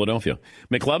beating Philadelphia.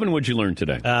 McLevin, what'd you learn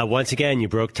today? Once again, you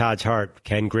broke Todd's heart.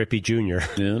 Ken Griffey Jr.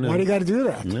 Yeah, no. Why do you got to do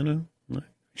that? No.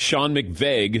 Sean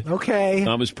McVeigh. Okay.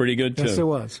 That was pretty good, too. Yes, it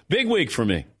was. Big week for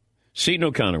me. Seton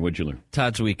O'Connor, what'd you learn?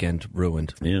 Todd's weekend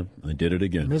ruined. Yeah, I did it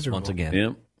again. Miserable. Once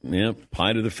again. Yep.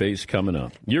 Pie to the face coming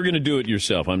up. You're going to do it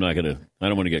yourself. I don't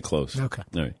want to get close. Okay.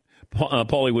 All right.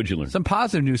 Paulie, what'd you learn? Some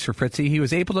positive news for Fritzy. He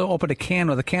was able to open a can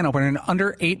with a can opener in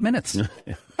under 8 minutes.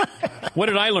 What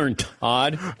did I learn,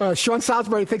 Todd? Sean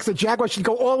Salisbury thinks the Jaguars should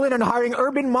go all in on hiring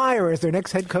Urban Meyer as their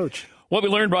next head coach. What we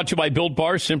learned brought to you by Built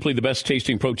Bar, simply the best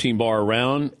tasting protein bar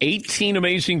around. 18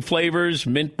 amazing flavors,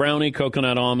 mint brownie,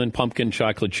 coconut almond, pumpkin,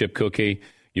 chocolate chip cookie.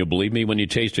 You'll believe me when you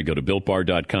taste it. Go to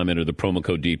BuiltBar.com, enter the promo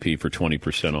code DP for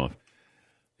 20% off.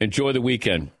 Enjoy the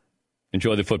weekend.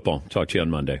 Enjoy the football. Talk to you on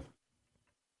Monday.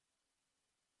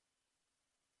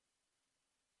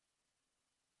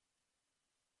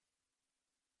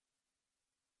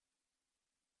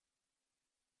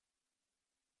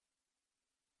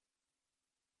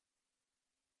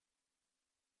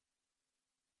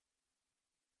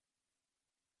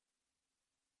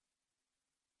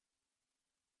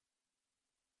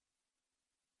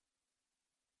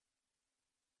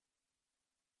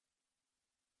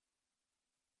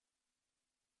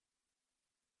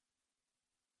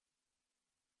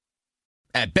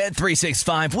 At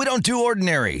Bet365, we don't do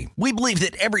ordinary. We believe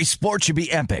that every sport should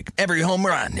be epic. Every home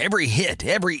run, every hit,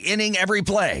 every inning, every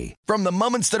play. From the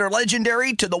moments that are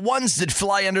legendary to the ones that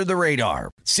fly under the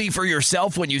radar. See for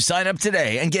yourself when you sign up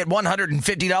today and get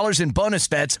 $150 in bonus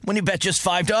bets when you bet just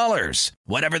 $5.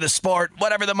 Whatever the sport,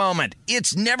 whatever the moment,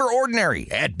 it's never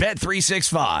ordinary at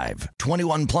Bet365.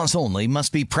 21 plus only.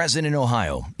 Must be present in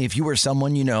Ohio. If you or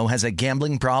someone you know has a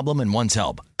gambling problem and wants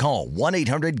help, call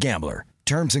 1-800-GAMBLER.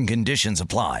 Terms and conditions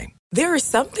apply. There are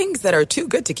some things that are too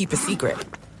good to keep a secret.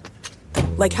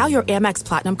 Like how your Amex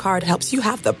Platinum card helps you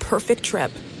have the perfect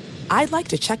trip. I'd like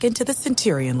to check into the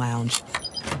Centurion Lounge.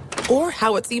 Or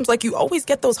how it seems like you always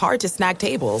get those hard-to-snag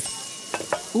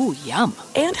tables. Ooh, yum.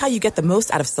 And how you get the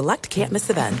most out of select can't-miss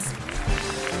events.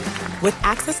 With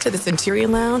access to the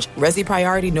Centurion Lounge, Resi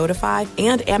Priority Notify,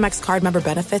 and Amex card member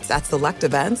benefits at select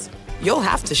events, you'll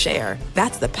have to share.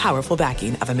 That's the powerful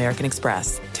backing of American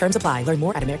Express. Terms apply. Learn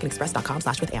more at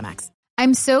americanexpress.com/withAmex.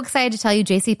 I'm so excited to tell you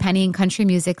JCPenney and country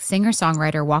music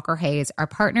singer-songwriter Walker Hayes are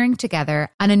partnering together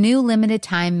on a new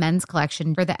limited-time men's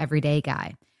collection for the everyday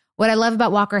guy. What I love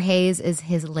about Walker Hayes is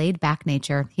his laid-back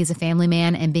nature. He's a family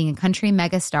man, and being a country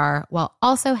megastar while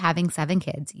also having 7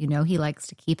 kids, you know he likes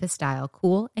to keep his style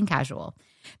cool and casual.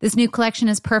 This new collection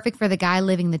is perfect for the guy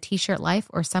living the t-shirt life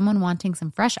or someone wanting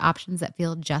some fresh options that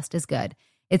feel just as good.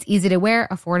 It's easy to wear,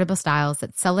 affordable styles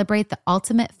that celebrate the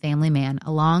ultimate family man,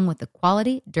 along with the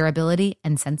quality, durability,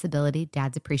 and sensibility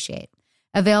dads appreciate.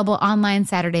 Available online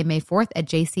Saturday, May 4th at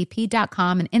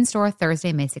jcp.com and in-store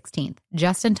Thursday, May 16th.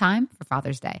 Just in time for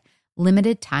Father's Day.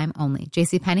 Limited time only.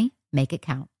 JCPenney, make it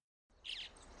count.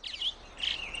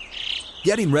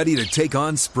 Getting ready to take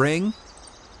on spring?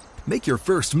 Make your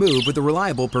first move with the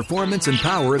reliable performance and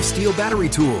power of Steel battery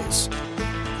tools.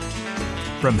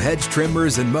 From hedge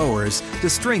trimmers and mowers to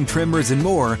string trimmers and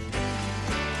more,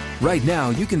 right now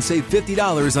you can save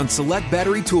 $50 on select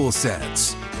battery tool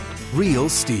sets. Real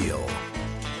Steel.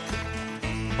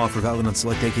 Offer valid on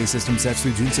select AK system sets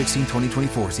through June 16,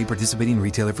 2024. See participating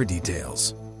retailer for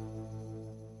details.